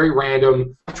 Very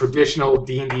random, traditional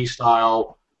D&D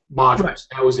style modules. Right.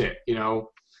 That was it,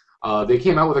 They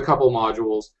came out with a couple of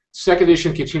modules. 2nd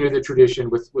edition continued the tradition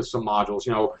with some modules.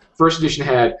 1st edition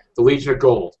had the Legion of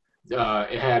Gold.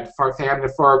 It had Famine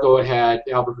of Fargo. It had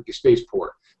Albuquerque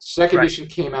Spaceport. Second edition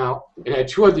came out. It had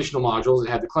 2 additional modules. It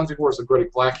had the Cleansing Wars of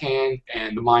Gordic Blackhand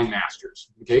and the Mind Masters.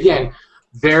 Okay, again,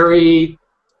 very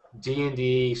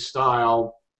D&D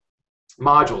style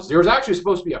modules. There was actually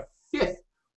supposed to be a 5th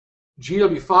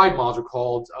GW5 module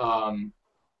called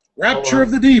Rapture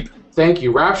of the Deep. Thank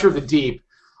you, Rapture of the Deep,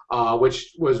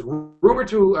 which was rumored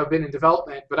to have been in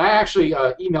development, but I actually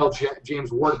emailed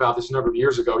James Ward about this a number of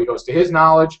years ago. He goes, to his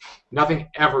knowledge, nothing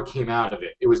ever came out of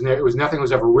it. It was nothing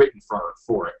was ever written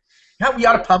for it. Yeah, we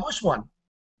ought to publish one.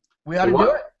 We ought to do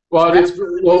it. Well,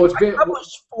 it's been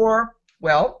published for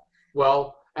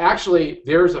Well, actually,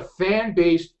 there's a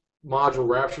fan-based module,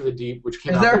 Rapture of the Deep, which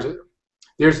came out.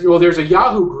 There's a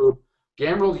Yahoo group,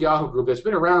 Gamworld Yahoo group, that's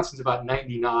been around since about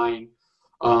 '99.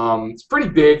 It's pretty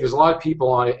big. There's a lot of people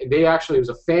on it, and it was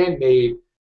a fan-made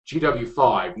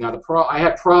GW5. Now, I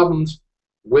had problems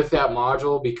with that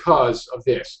module because of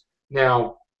this.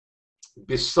 Now,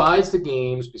 besides the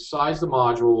games, besides the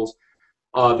modules,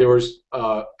 there was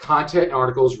content and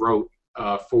articles wrote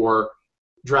for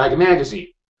Dragon Magazine.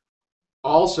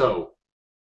 Also,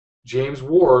 James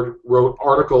Ward wrote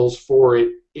articles for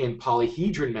it in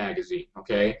Polyhedron magazine.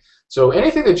 Okay, so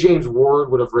anything that James Ward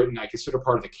would have written, I consider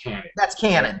part of the canon. That's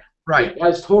canon, right? Yeah,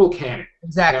 that's total canon.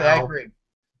 Exactly, I agree.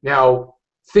 Now,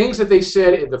 things that they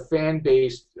said in the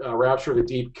fan-based Rapture of the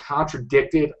Deep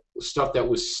contradicted stuff that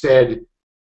was said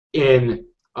in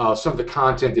some of the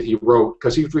content that he wrote,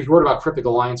 because he wrote about cryptic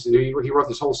alliances. He wrote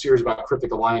this whole series about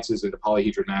cryptic alliances in the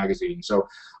Polyhedron magazine. So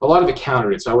a lot of it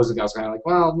countered it. So I was kind of like,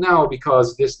 well, no,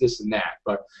 because this, and that.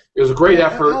 But it was a great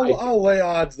effort. I'll lay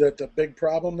odds that the big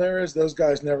problem there is those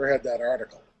guys never had that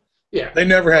article. Yeah. They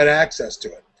never had access to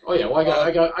it. Oh yeah. Well,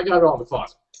 I got it on the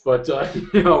closet. But but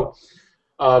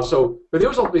there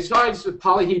was besides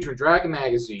Polyhedron, Dragon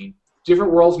magazine,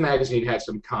 Different Worlds magazine had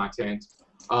some content.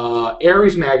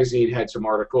 Ares magazine had some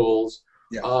articles.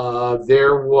 Yeah.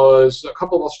 There was a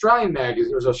couple of Australian magazines.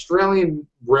 There was Australian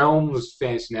Realms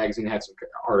Fantasy magazine had some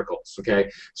articles. Okay,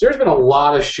 so there's been a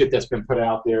lot of shit that's been put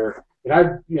out there, and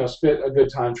I've spent a good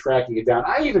time tracking it down.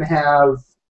 I even have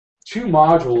 2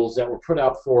 modules that were put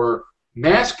out for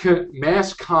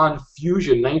MassCon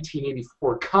Fusion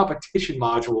 1984 competition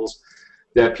modules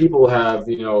that people have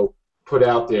put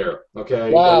out there.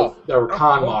 Okay, wow. that were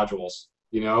con modules.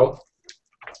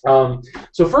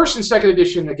 So first and second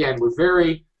edition, again, were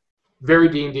very, very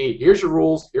D&D. Here's your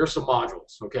rules. Here's some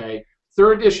modules. Okay.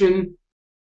 Third edition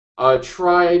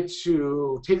tried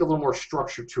to take a little more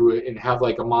structure to it and have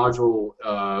like a module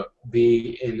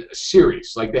be in a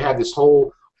series. Like they had this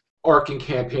whole arcing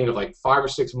campaign of like 5 or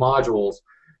 6 modules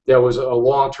that was a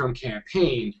long-term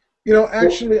campaign.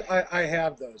 Actually, I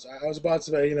have those. I was about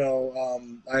to say,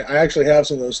 I actually have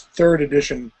some of those 3rd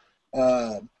edition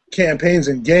campaigns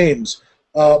and games.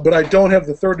 But I don't have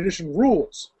the 3rd edition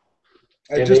rules.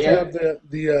 I just have the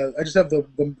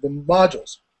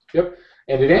modules. Yep,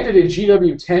 and it ended in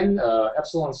GW10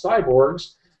 Epsilon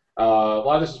Cyborgs. A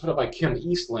lot of this was put up by Kim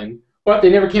Eastland, but they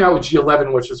never came out with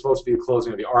G11, which was supposed to be the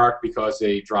closing of the arc because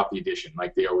they dropped the edition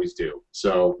like they always do.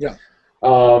 So yeah.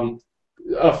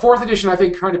 4th edition, I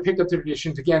think, kind of picked up the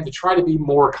editions again to try to be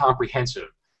more comprehensive,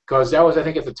 because that was, I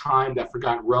think, at the time that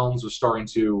Forgotten Realms was starting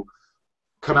to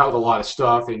come out with a lot of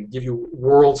stuff and give you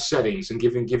world settings and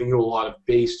giving you a lot of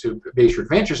base to base your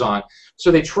adventures on.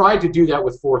 So they tried to do that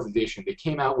with 4th edition. They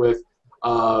came out with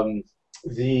the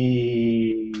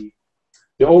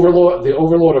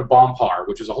Overlord of Bompar,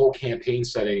 which is a whole campaign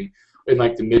setting in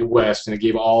like the Midwest, and it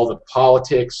gave all the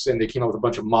politics, and they came out with a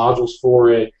bunch of modules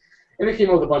for it, and they came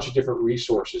out with a bunch of different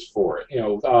resources for it.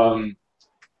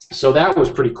 So that was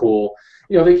pretty cool.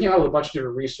 They came out with a bunch of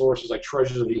different resources like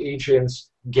Treasures of the Ancients,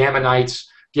 Gamma Knights.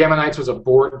 Gamma Knights was a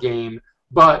board game,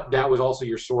 but that was also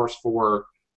your source for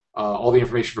all the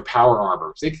information for Power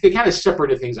Armor. They kind of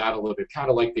separated things out a little bit, kind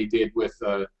of like they did with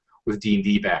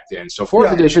D&D back then. So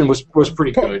 4th edition was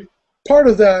pretty good. Part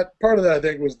of that, I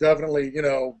think, was definitely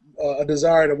a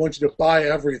desire to want you to buy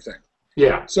everything.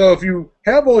 Yeah. So if you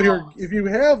have all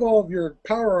of your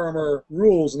Power Armor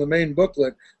rules in the main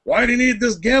booklet, why do you need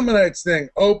this Gamma Knights thing?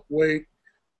 Oh, wait,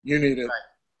 you need it. Right.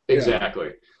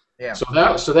 Exactly. Yeah. So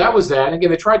that was that. And again,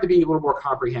 they tried to be a little more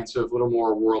comprehensive, a little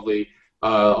more worldly.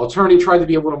 Alternative tried to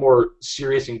be a little more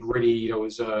serious and gritty.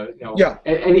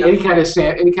 Any kind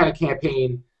of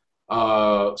campaign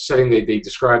setting they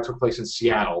described took place in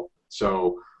Seattle.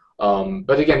 So,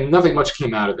 but again, nothing much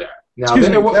came out of that. Now,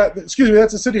 excuse me,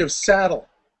 that's the city of Saddle.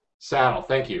 Saddle,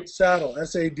 thank you. Saddle,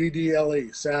 Saddle,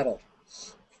 Saddle.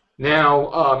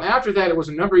 Now, after that, it was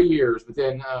a number of years, but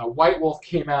then White Wolf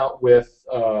came out with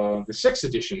the 6th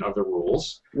edition of the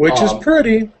rules. Which is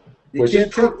pretty. You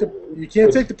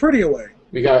can't take the pretty away.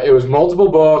 It was multiple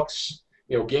books,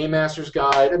 Game Master's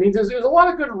Guide. I mean, there's a lot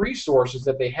of good resources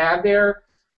that they had there,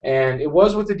 and it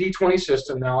was with the D20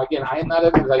 system. Now, again,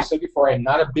 as I said before, I'm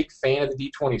not a big fan of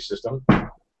the D20 system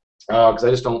because I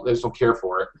just don't care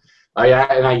for it.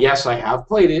 Yes, I have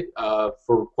played it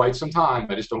for quite some time.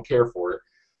 I just don't care for it.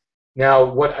 Now,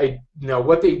 what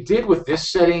they did with this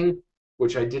setting,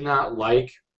 which I did not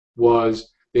like,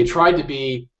 was they tried to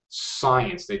be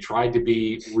science. They tried to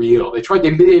be real. They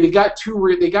got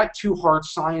too hard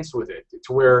science with it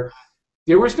to where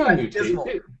there was no mutation.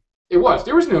 There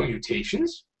was no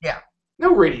mutations. Yeah.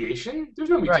 No radiation. There's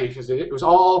no mutations in it. It was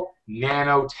all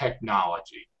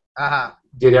nanotechnology.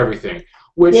 Did everything.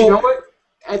 Which, you know what?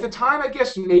 At the time, I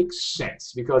guess makes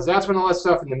sense because that's when all that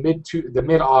stuff in the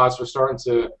mid-aughts was starting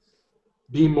to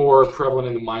be more prevalent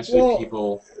in the mindset of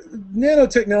people.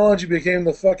 Nanotechnology became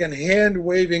the fucking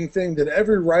hand-waving thing that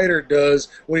every writer does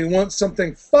when he wants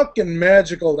something fucking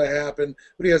magical to happen,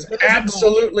 but he has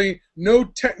absolutely no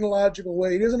technological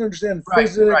way. He doesn't understand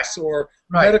physics or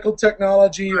medical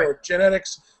technology or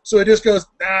genetics, so it just goes,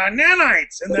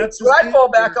 nanites, and that's what I fall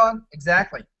back on.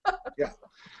 Exactly. Yeah.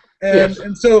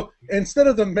 And so instead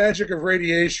of the magic of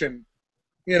radiation,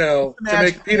 to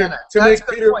make Peter,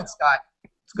 point, Scott.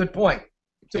 It's a good point.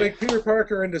 To make Peter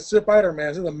Parker into Spider-Man,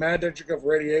 it's the magic of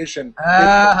radiation.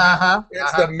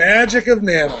 It's the magic of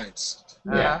nanites.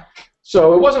 Yeah.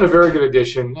 So it wasn't a very good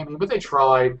addition. I mean, but they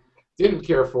tried. Didn't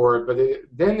care for it. But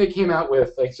then they came out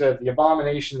with, like I said, the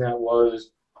abomination that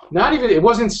was not even. It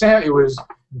wasn't Sam. It was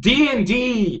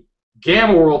D&D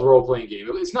Gamma World role-playing game.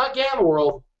 It's not Gamma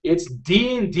World. It's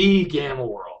D&D Gamma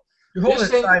World. You're holding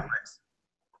it sideways.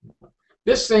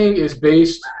 This thing is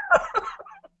based.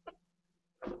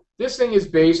 This thing is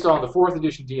based on the 4th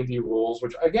edition D&D rules,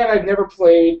 which, again, I've never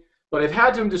played, but I've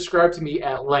had them described to me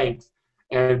at length,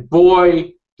 and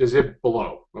boy, does it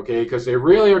blow, okay? Because they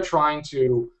really are trying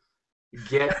to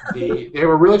get the... They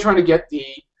were really trying to get the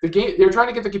game... They were trying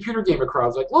to get the computer game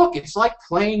across. Like, look, it's like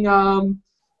playing,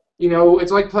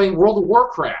 it's like playing World of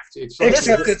Warcraft.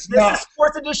 Except it's not. This is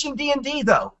 4th edition D&D,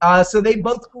 though. So they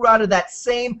both grew out of that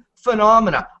same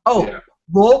phenomena.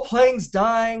 Role-playing's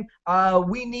dying.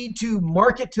 We need to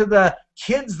market to the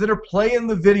kids that are playing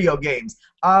the video games.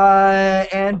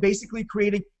 And basically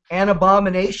creating an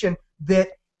abomination that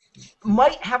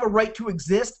might have a right to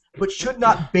exist, but should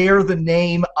not bear the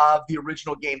name of the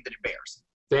original game that it bears.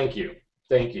 Thank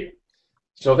you.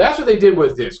 So that's what they did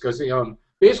with this, because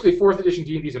basically 4th edition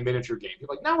D&D is a miniature game. You're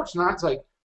like, no, it's not. It's like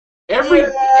every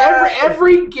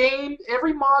game,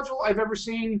 every module I've ever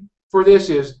seen for this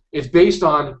is based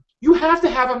on. You have to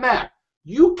have a map.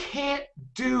 You can't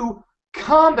do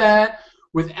combat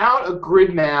without a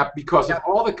grid map because of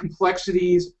all the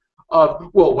complexities of,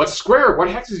 what's square, what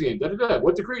hexagon,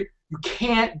 what degree. You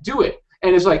can't do it.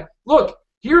 And it's like, look,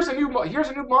 here's a new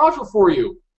module for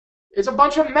you. It's a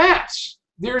bunch of maps.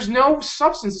 There's no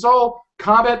substance. It's all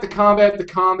combat to combat to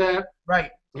combat.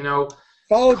 Right.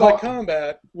 Followed by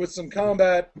combat with some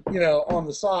combat, on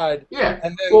the side. Yeah.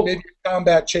 And then maybe a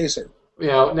combat chaser.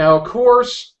 Now, of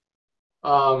course...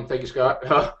 thank you, Scott.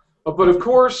 But of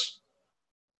course,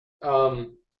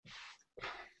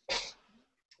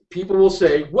 people will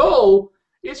say, "Whoa,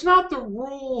 it's not the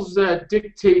rules that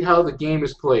dictate how the game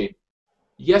is played."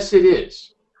 Yes, it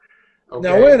is. Okay?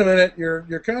 Now, wait a minute.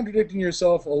 You're contradicting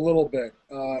yourself a little bit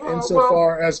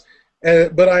insofar as,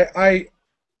 but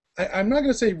I'm not going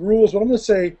to say rules, but I'm going to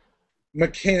say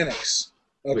mechanics.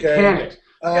 Okay.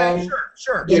 Mechanics.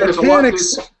 Sure. The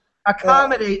mechanics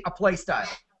accommodate a play style.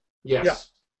 Yes.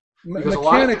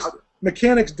 Yeah.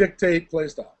 Mechanics dictate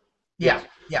playstyle. Yeah.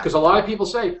 Because a lot of people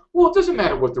say, well, it doesn't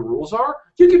matter what the rules are.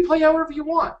 You can play however you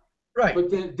want. Right.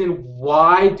 But then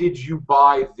why did you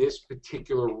buy this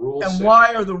particular rule set? And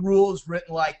why are the rules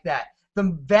written like that?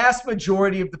 The vast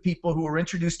majority of the people who are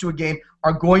introduced to a game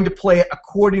are going to play it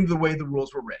according to the way the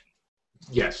rules were written.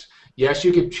 Yes. Yes,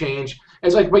 you can change.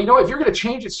 It's like, but if you're going to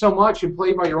change it so much and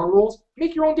play by your own rules,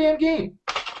 make your own damn game.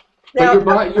 Now,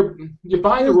 but you're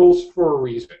buying the rules for a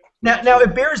reason. Now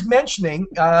it bears mentioning,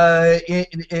 now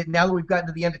that we've gotten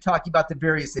to the end of talking about the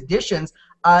various editions,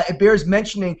 it bears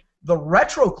mentioning the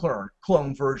retro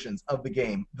clone versions of the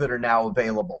game that are now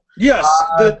available. Yes,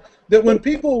 that when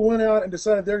people went out and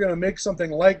decided they're going to make something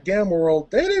like Gamma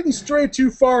World, they didn't stray too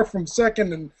far from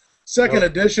second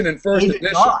edition and first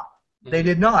edition. They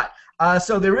did not.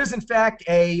 So there is, in fact,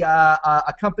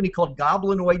 a company called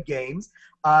Goblinoid Games.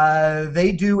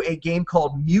 They do a game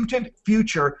called Mutant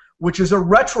Future, which is a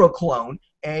retro clone,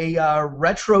 a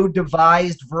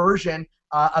retro-devised version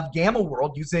of Gamma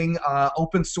World using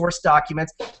open source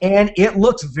documents, and it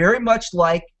looks very much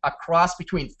like a cross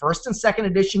between first and second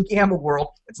edition Gamma World.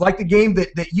 It's like the game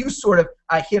that you sort of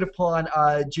hit upon,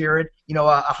 Jared. You know,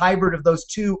 a hybrid of those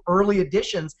two early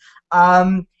editions.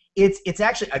 It's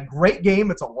actually a great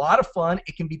game. It's a lot of fun.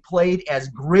 It can be played as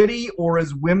gritty or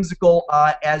as whimsical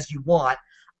as you want.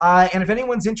 And if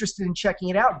anyone's interested in checking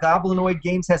it out, Goblinoid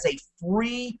Games has a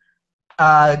free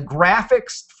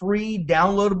graphics-free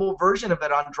downloadable version of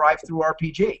it on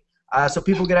DriveThruRPG. So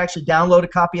people can actually download a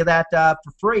copy of that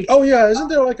for free. Oh yeah, isn't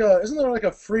there like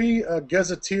a free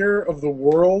gazetteer of the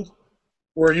world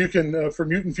where you can for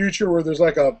Mutant Future where there's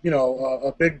like a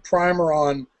big primer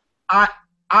on?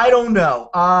 I don't know.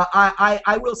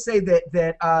 I will say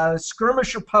that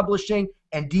Skirmisher Publishing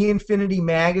and D-Infinity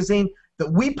Magazine,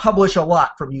 that we publish a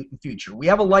lot for Mutant Future. We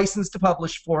have a license to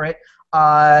publish for it.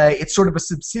 It's sort of a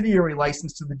subsidiary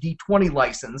license to the D20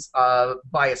 license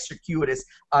by a circuitous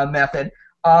method.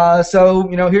 So,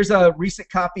 you know, here's a recent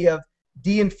copy of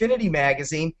D-Infinity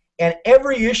Magazine, and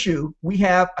every issue we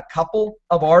have a couple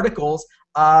of articles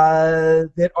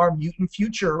that are Mutant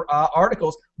Future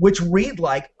articles, which read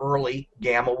like early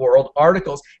Gamma World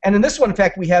articles. And in this one, in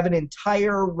fact, we have an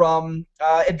entire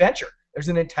adventure. There's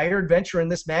an entire adventure in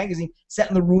this magazine set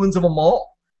in the ruins of a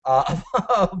mall, of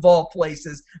all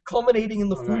places, culminating in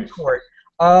the food court.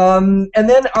 And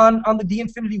then on the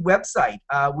D-Infinity website,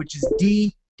 which is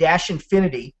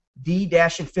d-infinity,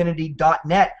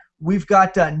 d-infinity.net, we've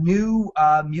got new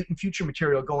Mutant Future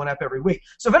material going up every week.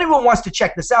 So if anyone wants to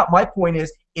check this out, my point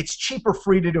is it's cheap or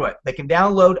free to do it. They can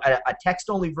download a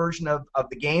text-only version of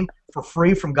the game for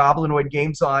free from Goblinoid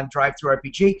Games on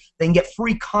DriveThruRPG. They can get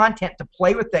free content to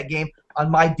play with that game on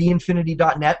my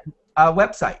dinfinity.net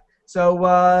website. So,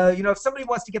 you know, if somebody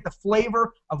wants to get the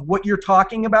flavor of what you're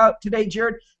talking about today,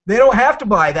 Jared, they don't have to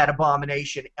buy that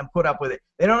abomination and put up with it.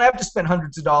 They don't have to spend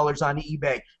hundreds of dollars on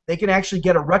eBay. They can actually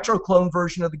get a retro clone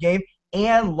version of the game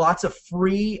and lots of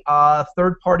free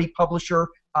third-party publisher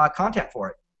content for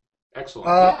it. Excellent.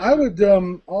 I would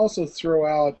also throw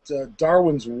out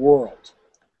Darwin's World.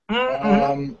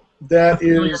 That is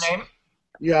your name?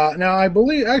 Yeah. Now I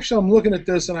believe actually I'm looking at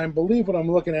this, and I believe what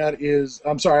I'm looking at is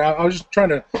I was just trying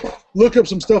to look up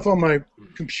some stuff on my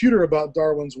computer about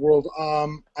Darwin's World.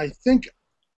 I think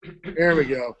there we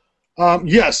go.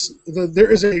 Yes, there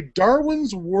is a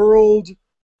Darwin's World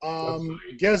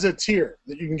gazetteer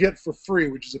that you can get for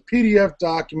free, which is a PDF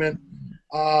document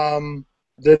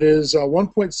that is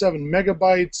 1.7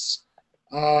 megabytes.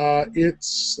 Let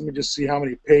me just see how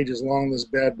many pages long this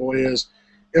bad boy is.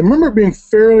 I remember it being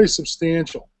fairly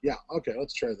substantial. Yeah, okay,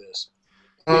 let's try this.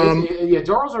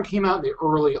 Darwin's World came out in the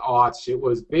early aughts. It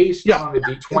was based on the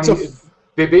D20.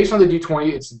 Based on the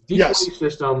D20, it's a D20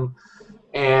 system,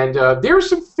 and there's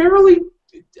some fairly.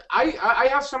 I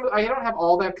have some. I don't have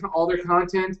all their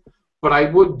content, but I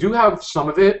do have some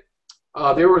of it.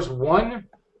 There was one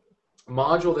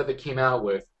module that they came out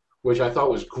with, which I thought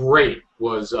was great.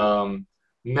 Was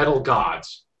Metal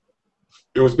Gods.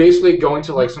 It was basically going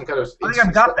to like some kind of. I think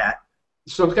I've got that.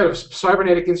 Some kind of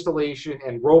cybernetic installation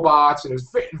and robots, and it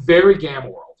was very Gamma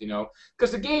World, you know,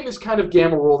 because the game is kind of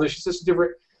Gamma World-ish. It's just a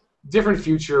different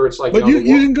future. It's like. But you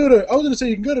can go to. I was going to say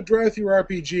you can go to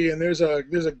DriveThruRPG, and there's a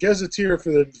gazetteer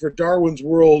for Darwin's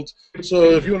World.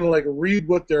 So if you want to like read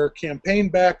what their campaign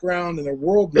background and their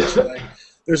world looks like,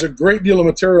 there's a great deal of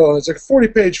material, and it's like a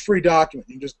 40-page free document.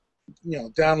 You can just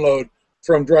download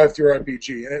from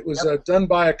DriveThruRPG, and it was done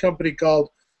by a company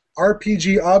called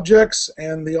RPG Objects,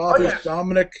 and the author is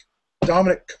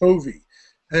Dominic Covey.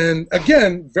 And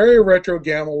again, very retro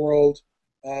Gamma World,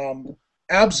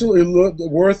 absolutely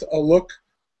worth a look.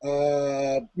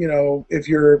 If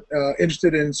you're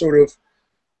interested in sort of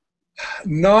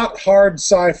not hard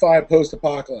sci-fi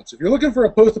post-apocalypse. If you're looking for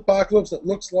a post-apocalypse that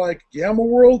looks like Gamma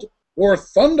World or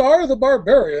Thundar the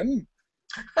Barbarian.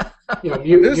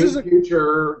 Mutant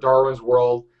Future, Darwin's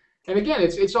World, and again,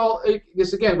 it's all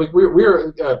this again. Like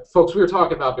folks, we were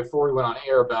talking about before we went on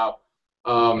air about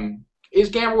is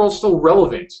Gamma World still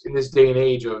relevant in this day and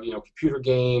age of computer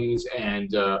games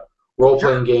and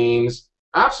role-playing games?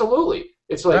 Absolutely.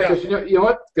 It's like you know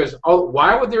what? Because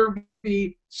why would there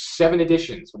be 7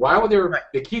 editions? Why would there?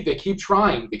 They keep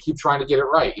trying. They keep trying to get it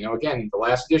right. Again, the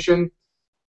last edition.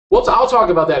 Well, I'll talk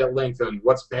about that at length and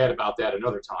what's bad about that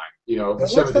another time.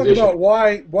 Let's talk about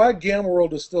why Gamma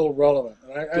World is still relevant.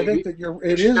 And I think that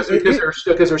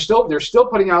because they're still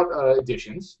putting out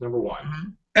editions. Number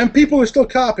one, and people are still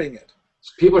copying it.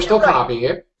 People are still copying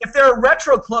it. If there are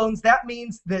retro clones, that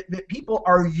means that people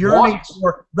are yearning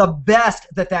for the best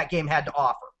that game had to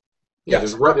offer. Yeah,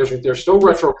 there's still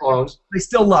retro clones. They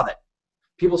still love it.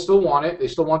 People still want it. They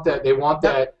still want that. They want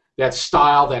that that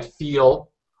style, that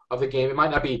feel of the game. It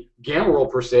might not be Gamma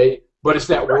World per se, but it's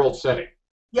that world setting.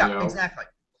 Yeah, you know? exactly.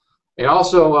 And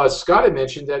also, Scott had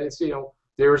mentioned that it's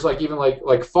there's even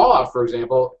like Fallout, for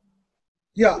example.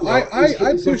 Yeah, I pushed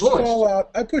influenced. Fallout.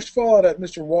 I pushed Fallout at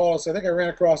Mr. Wallace. I think I ran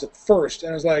across it first,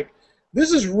 and I was like,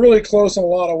 "This is really close in a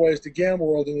lot of ways to Gamma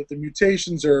World, in that the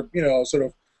mutations are, sort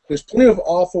of. There's plenty of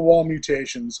off-the-wall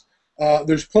mutations.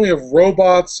 There's plenty of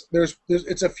robots.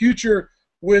 It's a future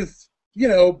with,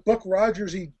 Buck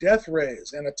Rogers-y death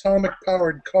rays and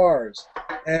atomic-powered cars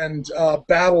and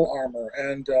battle armor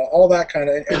and all that kind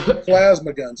of and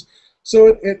plasma guns.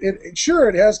 So it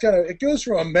has it goes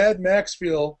from a Mad Max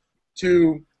feel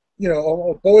to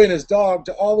a boy and his dog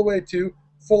to all the way to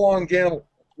full-on Gamma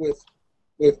with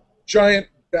giant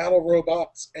battle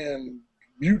robots and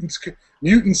mutant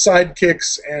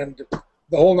sidekicks and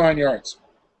the whole 9 yards.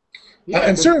 Yeah,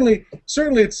 and certainly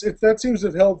that seems to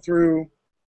have held through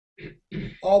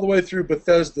all the way through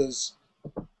Bethesda's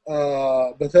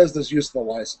use of the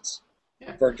license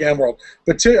for Gamma World.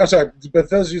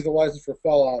 Bethesda's use of the license for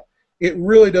Fallout. It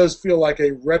really does feel like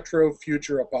a retro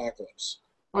future apocalypse.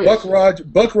 Oh, yes.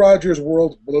 Buck Rogers'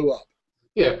 world blew up.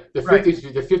 Yeah, the 50s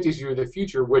view of the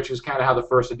future, which is kind of how the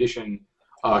first edition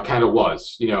kind of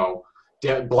was.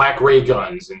 Black ray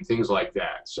guns and things like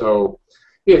that. So,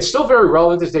 yeah, it's still very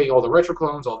relevant to today. All the retro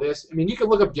clones, all this. I mean, you can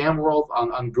look up Gamma World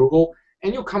on Google,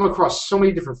 and you'll come across so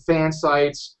many different fan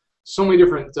sites, so many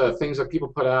different things that people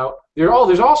put out. There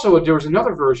was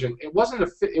another version. It wasn't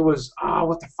it was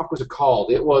what the fuck was it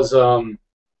called? It was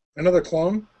another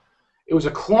clone. It was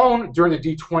a clone during the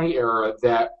D20 era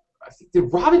that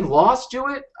did Robin Laws do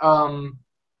it?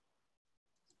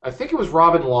 I think it was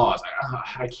Robin Laws.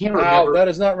 I can't remember. That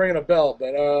is not ringing a bell.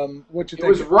 But what you think? It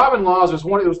was Robin Laws. It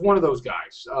was one of those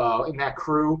guys in that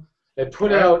crew that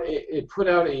put out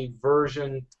a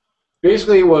version.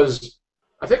 Basically,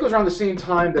 I think it was around the same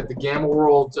time that the Gamma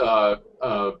World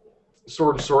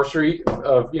Sword and Sorcery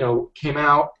came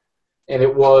out, and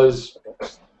it was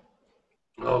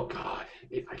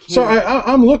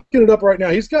I'm looking it up right now.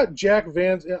 He's got Jack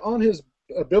Vance on his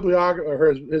bibliography,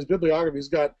 or his bibliography. He's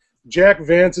got Jack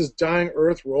Vance's Dying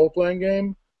Earth role-playing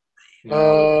game.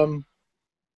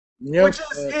 Which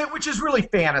is really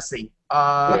fantasy.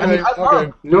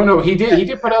 He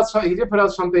did put out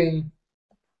something.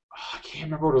 I can't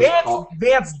remember what it was called.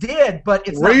 Vance did, but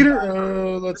it's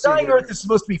Raider. Let's see. Dying Earth is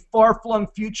supposed to be far-flung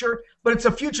future, but it's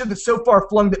a future that's so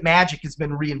far-flung that magic has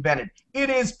been reinvented. It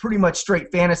is pretty much straight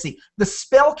fantasy. The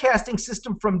spell-casting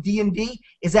system from D&D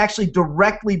is actually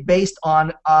directly based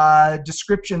on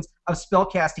descriptions of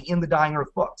spell-casting in the Dying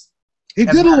Earth books. He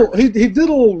did a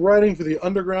little writing for the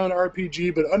Underground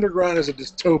RPG, but Underground is a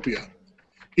dystopia.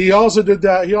 He also did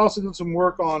that. He also did some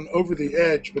work on Over the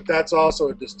Edge, but that's also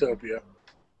a dystopia.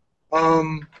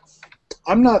 I'm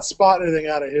not spotting anything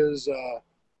out of his.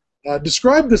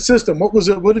 Describe the system. What was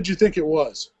it? What did you think it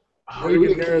was?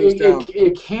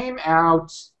 It came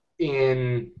out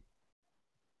in.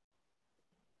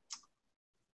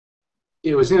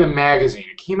 It was in a magazine.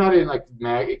 It came out in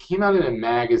a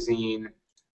magazine.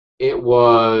 It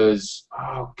was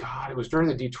it was during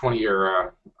the D20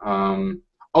 era.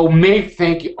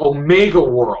 Omega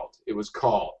World. It was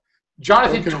called.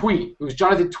 Jonathan Tweet. It was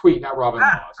Jonathan Tweet, not Robin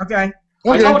Laws. Okay.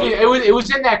 I told you it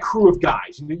was in that crew of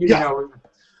guys.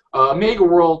 Omega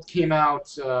World came out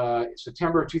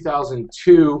September of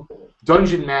 2002.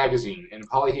 Dungeon Magazine in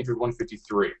Polyhedron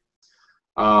 153.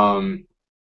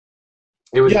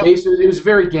 It was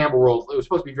very Gamma World. It was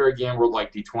supposed to be very Gamma World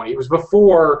like D20. It was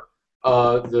before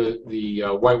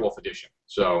the White Wolf edition.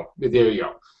 So there you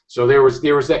go. So there was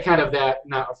that kind of that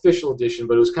not official edition,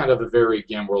 but it was kind of a very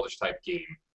Gamma Worldish type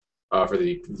game. For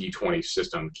the D20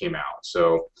 system came out.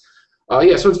 So, so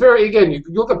it's very, again, you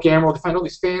look up Gamma World, you find all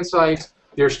these fan sites.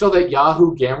 There's still that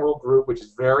Yahoo Gamma World group, which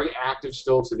is very active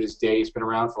still to this day. It's been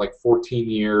around for like 14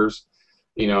 years.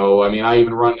 I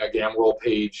even run a Gamma World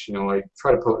page. I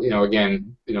try to put,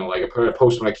 I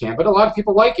post when I can, but a lot of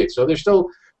people like it. So there's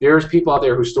people out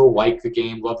there who still like the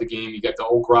game, love the game. You get the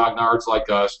old grognards like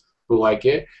us who like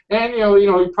it, and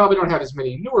you probably don't have as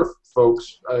many newer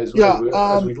folks as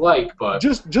we'd like, but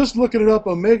just looking it up,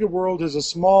 Omega World has a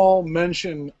small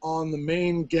mention on the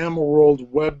main Gamma World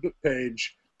web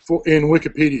page in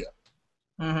Wikipedia,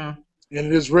 and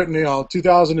it is written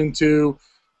 2002.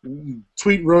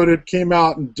 Tweet wrote it, came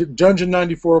out in Dungeon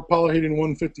 94, Polyhedron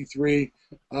 153.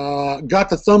 Got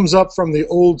the thumbs up from the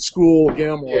old school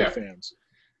Gamma World fans.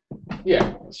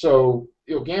 Yeah, so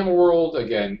Gamma World,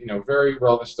 again, very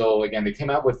relevant still. Again, they came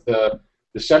out with the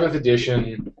 7th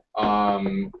edition,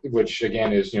 which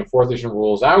again is 4th edition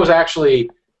rules. I was actually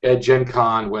at Gen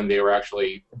Con when they were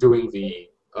actually doing the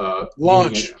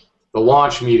launch.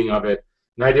 launch meeting of it,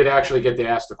 and I did actually get to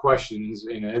ask the questions.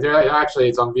 And actually,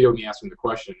 it's on video me asking the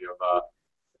question of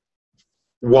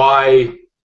why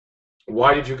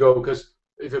did you go? Because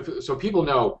so people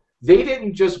know, they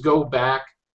didn't just go back.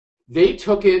 They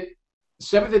took it.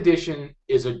 7th edition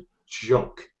is a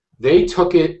joke. They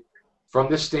took it from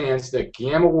the stance that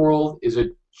Gamma World is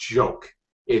a joke.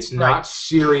 It's not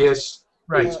serious.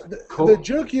 Right. The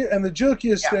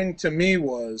jokiest thing to me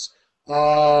was,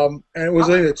 and it was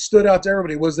like it stood out to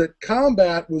everybody, was that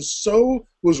combat was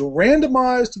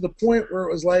randomized to the point where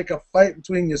it was like a fight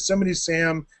between Yosemite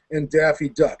Sam and Daffy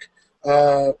Duck.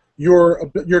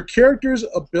 Your character's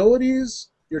abilities,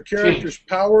 your character's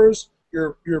powers,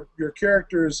 your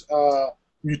character's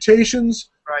mutations,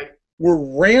 right, were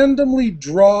randomly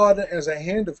drawn as a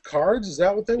hand of cards. Is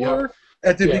that what they were?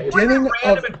 At the beginning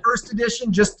of in 1st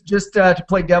edition, just to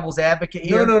play devil's advocate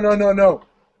here. No.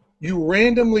 You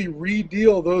randomly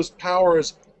redeal those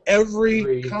powers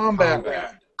every combat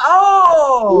round.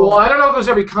 Oh! Well, I don't know if it was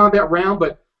every combat round,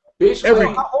 but basically...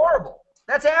 How horrible.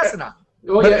 That's asinine.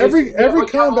 Well, but every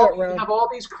combat round... You have all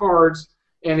these cards,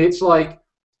 and it's like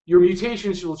your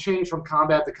mutations will change from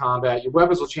combat to combat. Your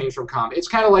weapons will change from combat. It's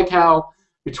kind of like how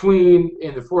in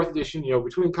the 4th edition,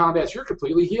 between combats, you're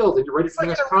completely healed, and you're ready for the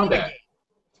next combat. Game.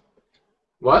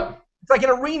 What? It's like an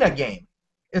arena game.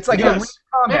 It's like an arena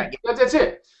combat game. That's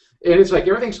it. And it's like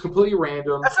everything's completely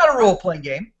random. That's not a role-playing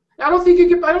game. I don't think you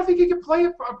can play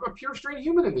a pure strain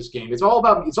human in this game. It's all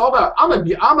about I'm a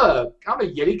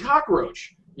Yeti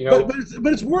cockroach. But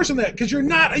it's worse than that, because you're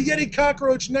not a Yeti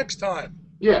cockroach next time.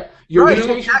 Yeah, you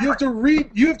have to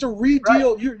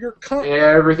redeal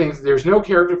everything. There's no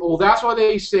character. Well, that's why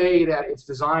they say that it's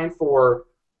designed for,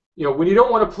 when you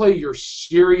don't want to play your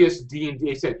serious D&D.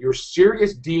 They said your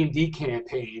serious D&D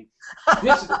campaign.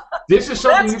 This is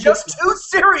something that's just too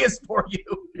serious for you.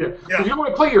 Yeah. If you don't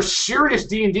want to play your serious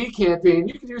D&D campaign,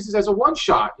 you can use this as a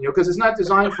one-shot. Because it's not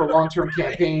designed for long-term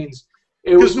campaigns.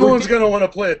 Because no one's going to want to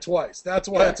play it twice. That's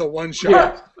why it's a one-shot.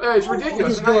 Yeah, it's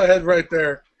ridiculous. Just go ahead right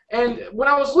there. And when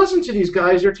I was listening to these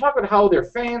guys, they're talking about how they're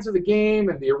fans of the game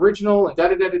and the original and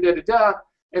da-da-da-da-da-da-da.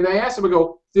 And I asked them, I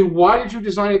go, then why did you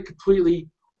design it completely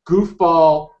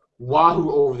goofball, wahoo,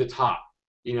 over the top?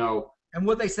 And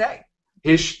what'd they say?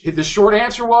 The short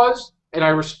answer was, and I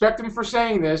respect him for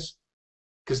saying this,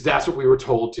 because that's what we were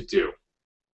told to do.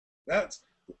 That's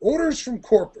orders from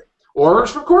corporate.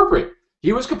 Orders from corporate.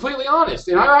 He was completely honest.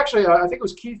 And I think it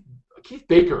was Keith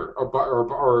Baker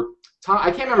or Tom,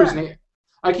 I can't remember his name.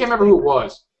 I can't remember who it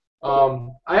was.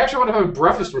 I actually wanted to have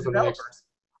breakfast with him the next.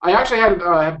 I actually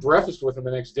had breakfast with him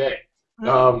the next day,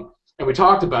 and we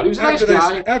talked about it. He was a nice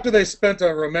guy. After they spent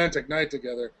a romantic night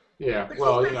together. Yeah,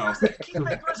 well, Keith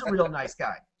Baker's a real nice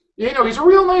guy. Yeah, he's a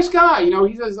real nice guy. He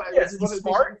says, he's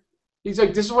smart. He's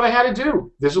like, this is what I had to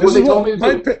do. This is what they told me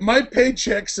to do. My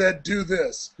paycheck said do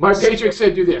this. My paycheck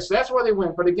said do this. That's why they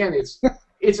went. But again,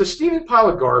 it's a steaming pile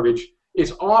of garbage.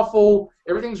 It's awful.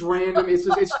 Everything's random. It's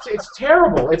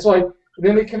terrible. It's like,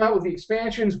 then they come out with the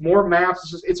expansions, more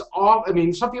maps. It's awful. I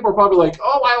mean, some people are probably like,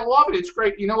 "Oh, I love it. It's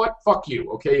great." You know what? Fuck you.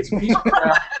 Okay, it's a piece of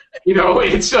crap.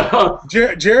 It's.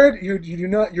 Jared,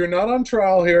 you're not on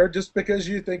trial here. Just because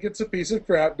you think it's a piece of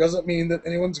crap doesn't mean that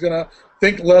anyone's gonna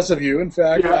think less of you. In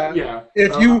fact,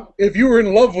 if you were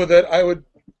in love with it, I would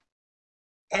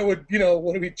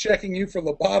want to be checking you for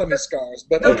lobotomy scars.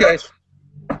 But okay.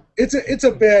 It's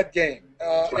a bad game.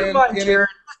 Jared,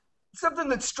 something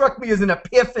that struck me as an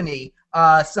epiphany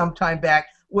some time back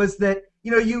was that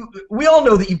we all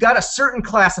know that you've got a certain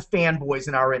class of fanboys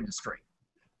in our industry,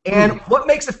 and what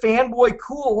makes a fanboy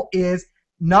cool is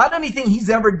not anything he's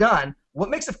ever done. What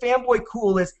makes a fanboy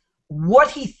cool is what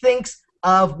he thinks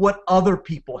of what other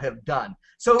people have done.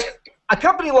 So a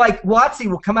company like WotC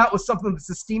will come out with something that's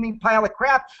a steaming pile of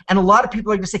crap, and a lot of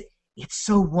people are going to say, it's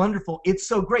so wonderful, it's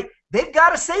so great. They've got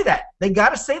to say that. They've got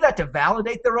to say that to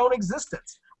validate their own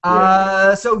existence.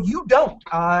 So you don't,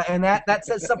 and that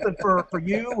says something for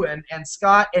you and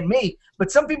Scott and me. But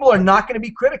some people are not going to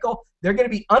be critical. They're going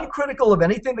to be uncritical of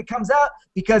anything that comes out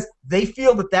because they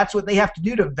feel that that's what they have to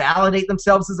do to validate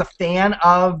themselves as a fan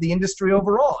of the industry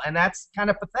overall, and that's kind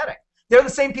of pathetic. They're the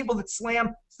same people that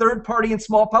slam third-party and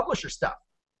small publisher stuff.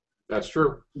 That's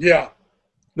true. Yeah.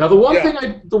 Now, the one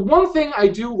thing I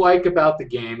do like about the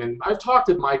game, and I've talked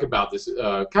to Mike about this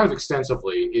kind of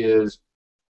extensively, is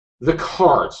the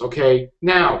cards. Okay.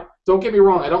 Now, don't get me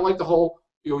wrong. I don't like the whole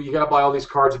you got to buy all these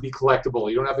cards to be collectible.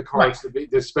 You don't have the cards to be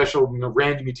this special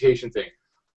random mutation thing.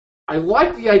 I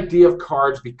like the idea of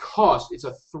cards because it's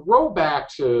a throwback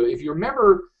to, if you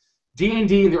remember,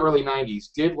 D&D in the early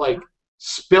 '90s did like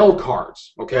spell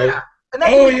cards. Okay. Yeah.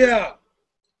 Yeah.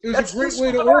 It was a great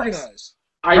way to organize.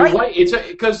 I like it's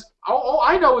because all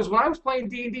I know is when I was playing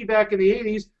D&D back in the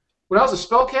 80s, when I was a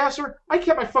spellcaster, I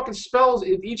kept my fucking spells,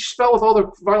 each spell with all the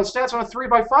vital stats, on a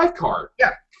 3x5 card.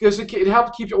 Yeah. Because it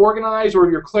helped keep you organized, or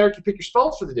your cleric can pick your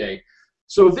spells for the day.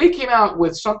 So if they came out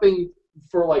with something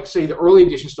for, like, say, the early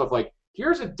edition stuff, like,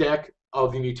 here's a deck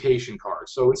of the mutation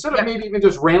cards. So instead of maybe even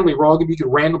just randomly rolling them, you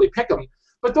could randomly pick them.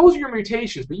 But those are your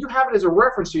mutations. But you have it as a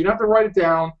reference, so you don't have to write it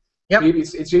down. Yep. Maybe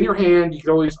it's in your hand. You can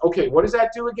always, okay, what does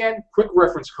that do again? Quick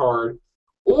reference card.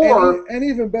 Or and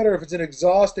even better, if it's an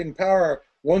exhausting power,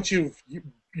 once you've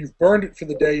burned it for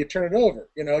the day, you turn it over.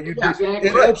 You know,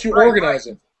 it helps you organize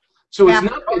it. So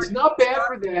it's not bad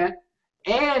for that,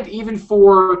 and even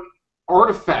for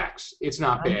artifacts, it's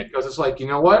not bad, because it's like, you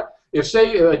know what? If,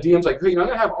 say, a DM's like, hey, you know, I'm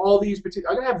gonna have all these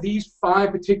I'm gonna have these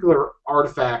 5 particular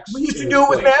artifacts. We used to do it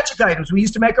with magic items. We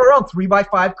used to make our own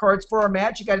 3x5 cards for our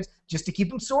magic items just to keep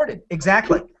them sorted.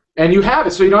 Exactly. And you have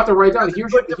it, so you don't have to write down.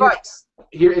 Here's a device.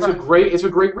 Here, it's a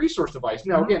great resource device.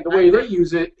 Now, again, the way they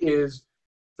use it is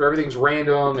for everything's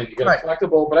random and you get a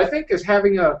collectible. But I think as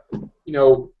having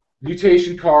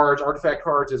mutation cards, artifact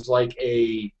cards is like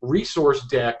a resource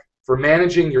deck for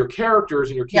managing your characters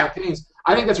and your campaigns.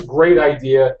 I think that's a great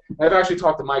idea. And I've actually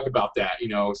talked to Mike about that.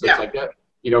 So it's like that.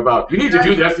 About you need to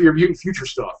do that for your Mutant Future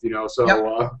stuff. So.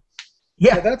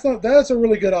 That's a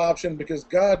really good option, because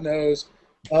God knows.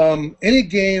 Any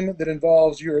game that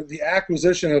involves the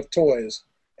acquisition of toys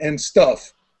and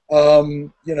stuff,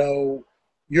 your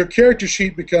character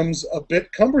sheet becomes a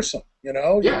bit cumbersome.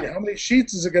 How many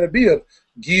sheets is it going to be of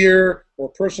gear or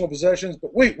personal possessions?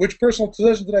 But wait, which personal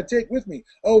possessions did I take with me?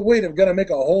 Oh wait, I've got to make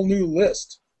a whole new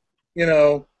list.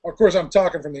 Of course, I'm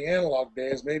talking from the analog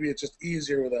days. Maybe it's just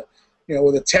easier with a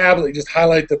tablet. You just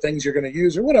highlight the things you're going to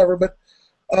use or whatever. But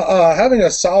having a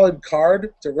solid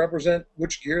card to represent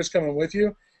which gear is coming with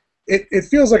you, it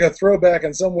feels like a throwback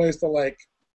in some ways to like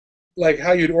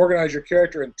how you'd organize your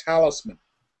character in Talisman.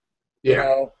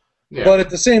 Yeah. But at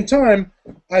the same time,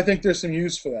 I think there's some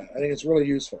use for that. I think it's really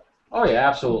useful. Oh yeah,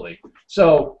 absolutely.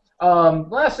 So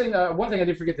last thing, one thing I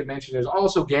did forget to mention is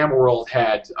also Gamma World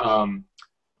had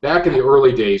back in the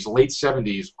early days, late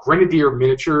 '70s, Grenadier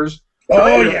Miniatures.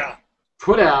 Oh yeah.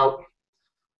 Put out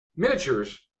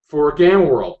miniatures for Gamma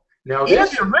World. Now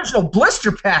this the original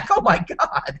blister pack. Oh my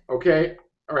God. Okay.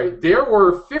 All right. There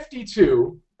were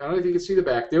 52. I don't know if you can see the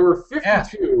back. There were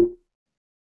 52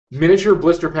 miniature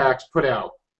blister packs put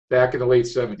out back in the late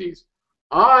 '70s.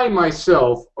 I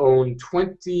myself own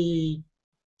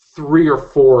 23 or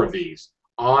 4 of these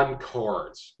on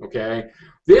cards. Okay.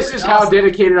 This is how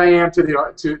dedicated I am to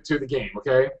the game.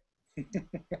 Okay.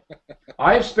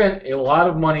 I've spent a lot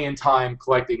of money and time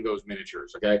collecting those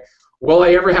miniatures, okay? Will I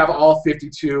ever have all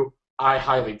 52? I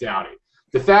highly doubt it.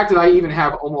 The fact that I even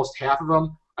have almost half of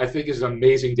them, I think is an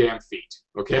amazing damn feat,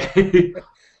 okay?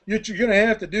 What you're going to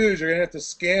have to do is you're going to have to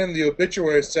scan the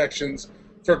obituary sections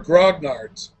for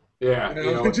grognards. Yeah,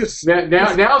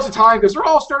 now's the time, because they're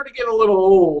all starting to get a little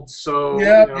old, so...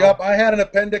 Yep, I had an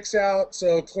appendix out,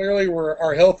 so clearly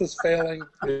our health is failing.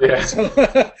 Yeah. So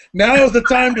now is the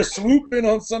time to swoop in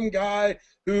on some guy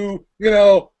who,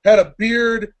 had a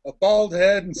beard, a bald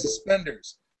head, and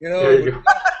suspenders. There you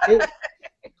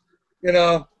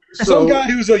go. Some guy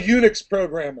who's a Unix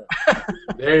programmer.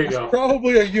 There you go.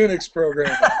 Probably a Unix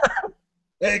programmer.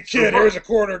 Hey, kid, here's a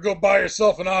quarter. Go buy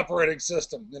yourself an operating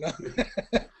system,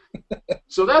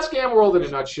 So that's Gamma World in a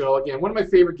nutshell. Again, one of my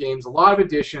favorite games. A lot of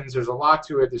additions. There's a lot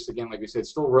to it. This, again, like I said,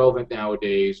 still relevant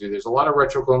nowadays. There's a lot of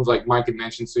retro clones, like Mike had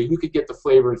mentioned, so you could get the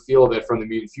flavor and feel of it from the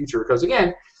Mutant Future. Because,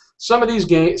 again, some of these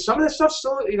games, some of this stuff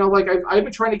still, like I've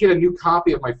been trying to get a new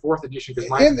copy of my 4th edition.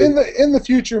 Because in the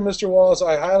future, Mr. Wallace,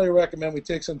 I highly recommend we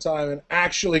take some time and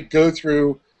actually go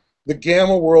through the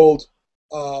Gamma World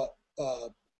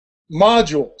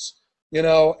modules.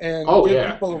 And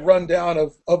give people a rundown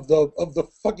of the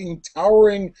fucking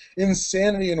towering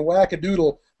insanity and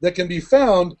wackadoodle that can be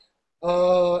found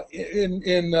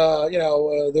in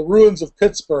the ruins of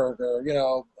Pittsburgh,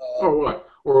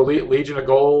 or Legion of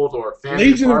Gold, or Famine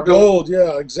Legion of Fargo. of Gold,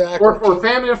 yeah, exactly. Or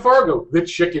Famine of Fargo, the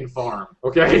chicken farm.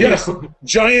 Okay. Yes,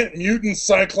 giant mutant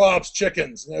cyclops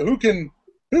chickens. Now, who can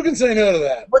say no to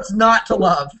that? What's not to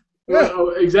love? Yeah.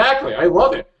 Exactly. I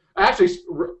love it. Actually,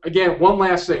 again, one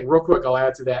last thing, real quick, I'll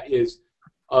add to that is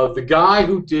the guy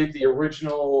who did the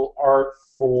original art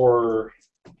for.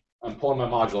 I'm pulling my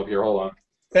module up here. Hold on.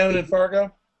 Famine in Fargo.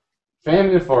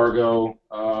 Famine in Fargo.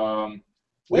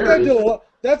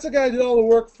 That's the guy who did all the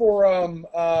work for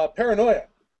Paranoia.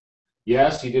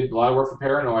 Yes, he did a lot of work for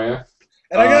Paranoia.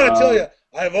 And I gotta tell you,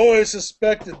 I've always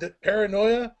suspected that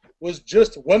Paranoia was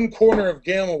just one corner of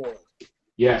Gamma World.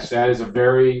 Yes, that is a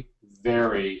very,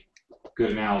 very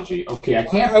good analogy. Okay, I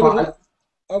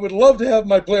I would love to have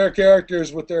my player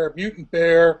characters with their mutant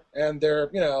bear and their,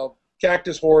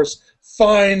 cactus horse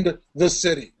find the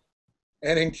city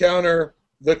and encounter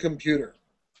the computer.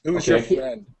 Who's your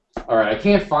friend? All right, I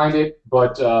can't find it,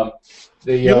 but are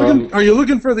you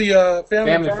looking for the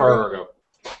Famine in Fargo?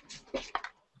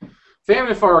 Famine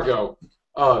in Fargo.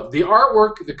 The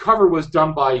artwork, the cover was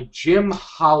done by Jim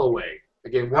Holloway.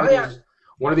 Again,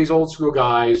 one of these old school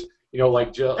guys,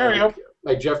 like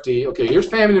Jeff D. Okay, here's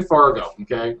Famine in Fargo.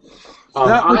 Okay,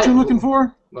 that what you're looking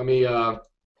for? Let me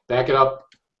back it up.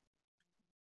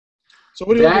 So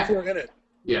what are you looking for in it?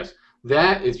 Yes,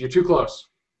 that is. You're too close.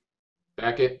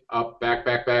 Back it up. Back.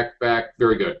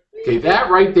 Very good. Okay,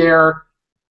 that right there.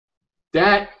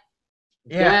 That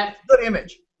good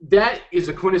image. That is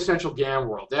a quintessential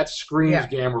Gamworld. That screams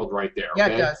Gamworld right there. Yeah,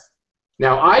 okay? It does.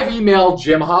 Now I've emailed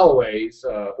Jim Holloway's.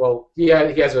 He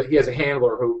has a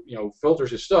handler who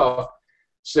filters his stuff.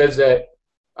 Says that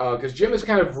because Jim has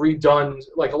kind of redone,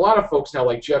 like a lot of folks now,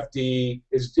 like Jeff D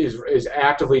is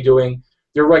actively doing.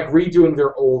 They're like redoing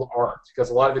their old art because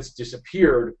a lot of it's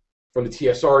disappeared from the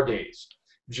TSR days.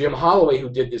 Jim Holloway, who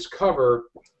did this cover,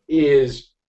 is.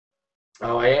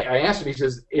 I asked him. He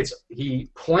says he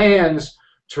plans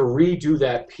to redo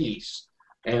that piece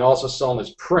and also sell them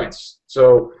as prints.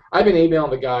 So I've been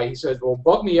emailing the guy. He says, well,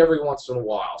 bug me every once in a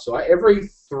while. So every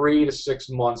 3 to 6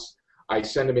 months, I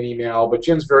send him an email. But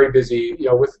Jim's very busy,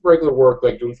 with regular work,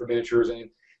 like doing for miniatures. And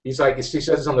he says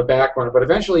it's on the back burner. But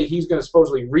eventually, he's going to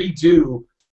supposedly redo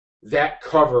that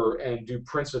cover and do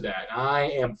prints of that.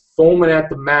 I am foaming at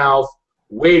the mouth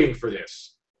waiting for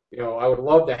this. I would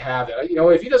love to have that.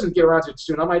 If he doesn't get around to it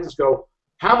soon, I might just go,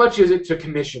 how much is it to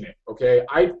commission it? Okay,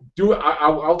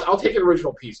 I'll take an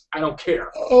original piece. I don't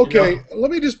care. Okay,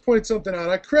 let me just point something out.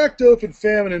 I cracked open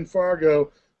Famine in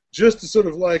Fargo just to sort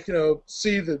of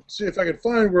see if I could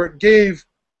find where it gave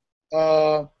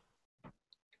the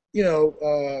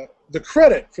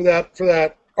credit for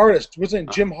that artist. Was it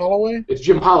Jim Holloway? It's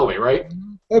Jim Holloway, right?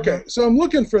 Okay, so I'm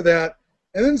looking for that,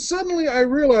 and then suddenly I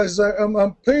realize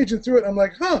I'm paging through it. And I'm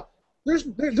like, huh.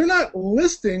 They're not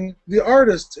listing the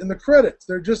artists in the credits.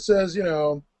 There just says,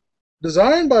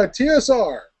 designed by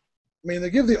TSR. I mean, they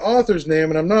give the author's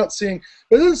name, and I'm not seeing.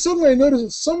 But then suddenly I notice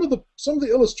that some of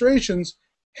the illustrations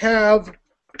have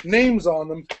names on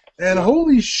them, and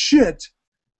holy shit,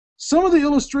 some of the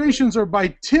illustrations are by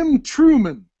Tim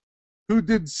Truman, who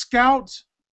did Scout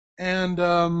and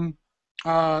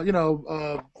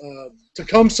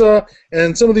Tecumseh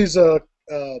and some of these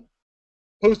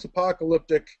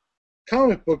post-apocalyptic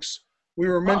comic books we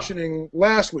were mentioning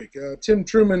last week. Tim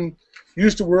Truman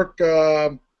used to work,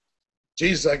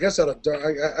 Jesus, I guess he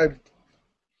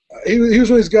was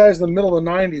one of these guys in the middle of the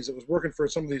 90s that was working for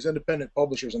some of these independent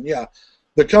publishers. And yeah,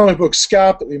 the comic book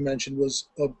Scout that we mentioned was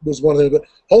one of them. But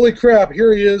holy crap,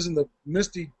 here he is in the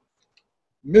misty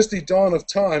dawn of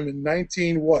time in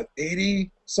 82,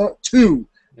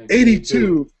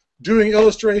 doing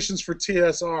illustrations for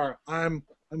TSR. I'm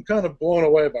kind of blown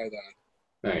away by that.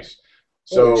 Nice.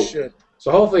 So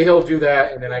hopefully he'll do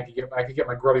that, and then I could get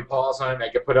my grubby paws on it, and I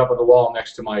could put it up on the wall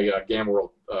next to my Gamworld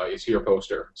is here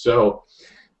poster. So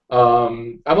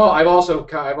I've also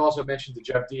mentioned to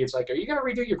Jeff D. It's like, are you gonna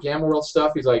redo your Gamworld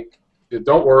stuff? He's like,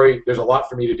 don't worry, there's a lot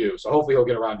for me to do. So hopefully he'll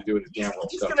get around to doing the Gamworld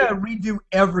stuff. He's gonna redo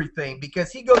everything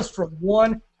because he goes from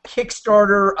one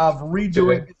Kickstarter of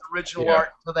redoing his original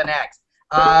art to the next.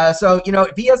 So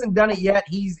if he hasn't done it yet,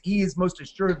 he is most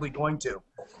assuredly going to.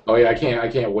 Oh yeah, I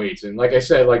can't wait. And like I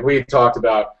said, like we talked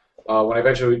about, when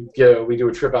eventually we do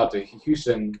a trip out to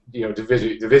Houston, to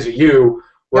visit you,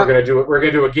 we're gonna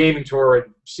do a gaming tour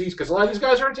and see, because a lot of these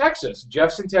guys are in Texas.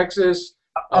 Jeff's in Texas.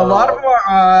 A lot of them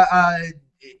are.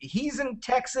 He's in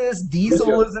Texas.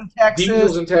 Diesel is in Texas.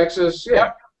 Diesel's in Texas. Yeah.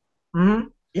 Yep. Mm-hmm.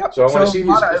 Yep. So I want to see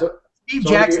these. Steve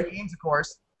Jackson Games, of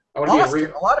course.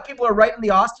 Austin. A lot of people are right in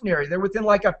the Austin area. They're within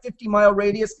like a 50-mile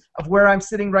radius of where I'm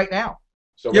sitting right now.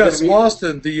 So yes,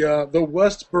 Austin, the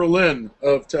West Berlin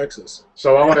of Texas.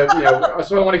 So I want to,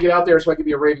 get out there so I can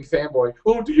be a raving fanboy.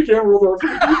 Oh, do you Gamworld art for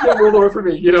me? Do you Gamworld art for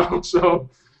me? So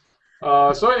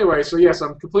anyway, so yes,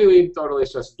 I'm completely and totally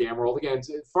obsessed with Gamworld. Again, it's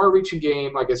a far-reaching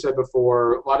game, like I said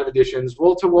before. A lot of additions.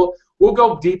 We'll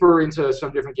go deeper into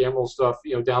some different Gamworld stuff,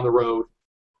 down the road.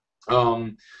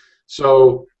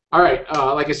 So. All right,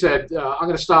 like I said, I'm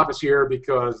going to stop us here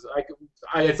because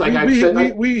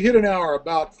we hit an hour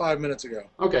about 5 minutes ago.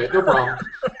 Okay, no problem.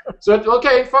 So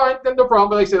okay, fine, then no problem.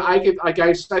 But like I said, I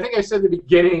think I said at the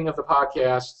beginning of the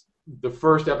podcast, the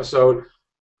first episode,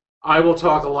 I will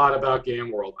talk a lot about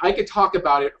Gamworld. I could talk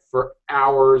about it for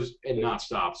hours and not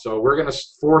stop. So we're going to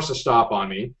force a stop on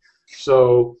me.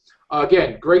 So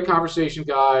again, great conversation,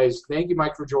 guys. Thank you,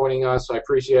 Mike, for joining us. I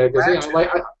appreciate it. Because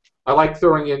I like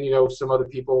throwing in, some other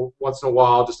people once in a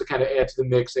while just to kind of add to the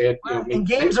mix. And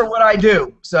games are what I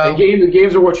do. So. And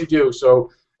games are what you do.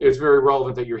 So it's very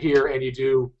relevant that you're here and you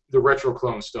do the retro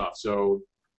clone stuff. So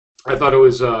I thought it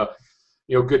was,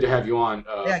 good to have you on.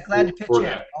 Glad to pitch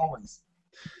in, always.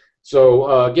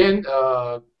 So again,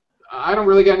 I don't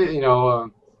really got any,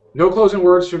 no closing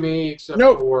words for me except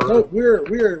for. No,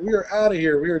 we're out of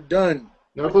here. We are done.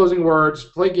 No closing words.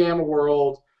 Play Gamma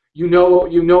World. You know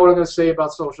what I'm going to say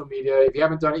about social media. If you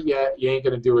haven't done it yet, you ain't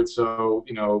going to do it. So,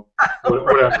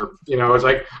 whatever. It's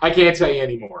like, I can't tell you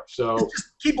anymore. So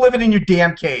just keep living in your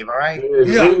damn cave, all right? Live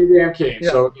in your damn cave.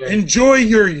 Yeah. So, again, enjoy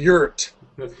your yurt.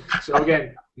 So,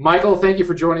 again, Michael, thank you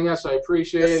for joining us. I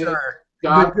appreciate it. Sir.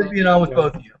 Scott, good being on with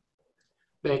both of you.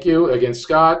 Thank you. Again,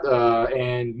 Scott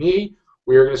and me,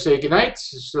 we are going to say goodnight.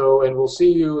 So, and we'll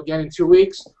see you again in 2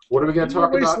 weeks. What are we going to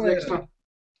talk about next time?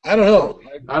 I don't know.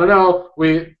 I don't know.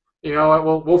 We'll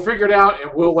figure it out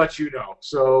and we'll let you know.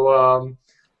 So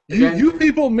you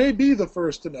people may be the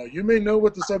first to know. You may know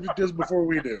what the subject is before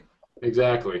we do.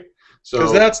 Exactly. So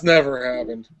because that's never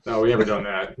happened. No, we haven't done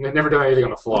that. We've never done anything on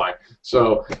the fly.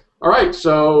 So all right.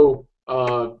 So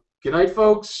good night,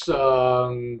 folks.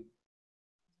 I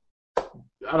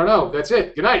don't know. That's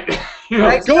it. Good night.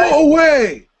 Go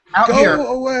away.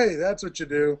 Go away. That's what you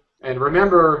do. And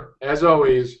remember, as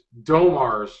always,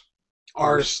 Domars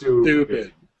are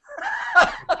stupid.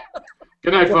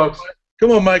 Good night, folks. Come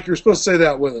on, Mike. You're supposed to say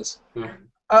that with us.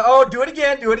 Do it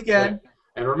again. Do it again.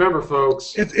 And remember,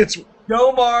 folks. It's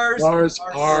Domars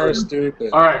are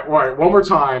stupid. All right. One more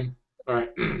time. All right.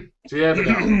 So you have it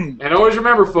now. And always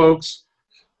remember, folks.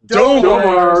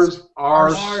 Domars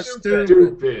are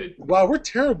stupid. Wow, we're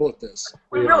terrible at this.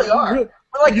 We really are. We're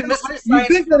like you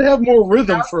think I'd have more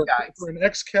rhythm for an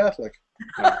ex-Catholic.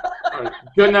 All right.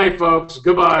 Good night, folks.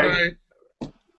 Goodbye.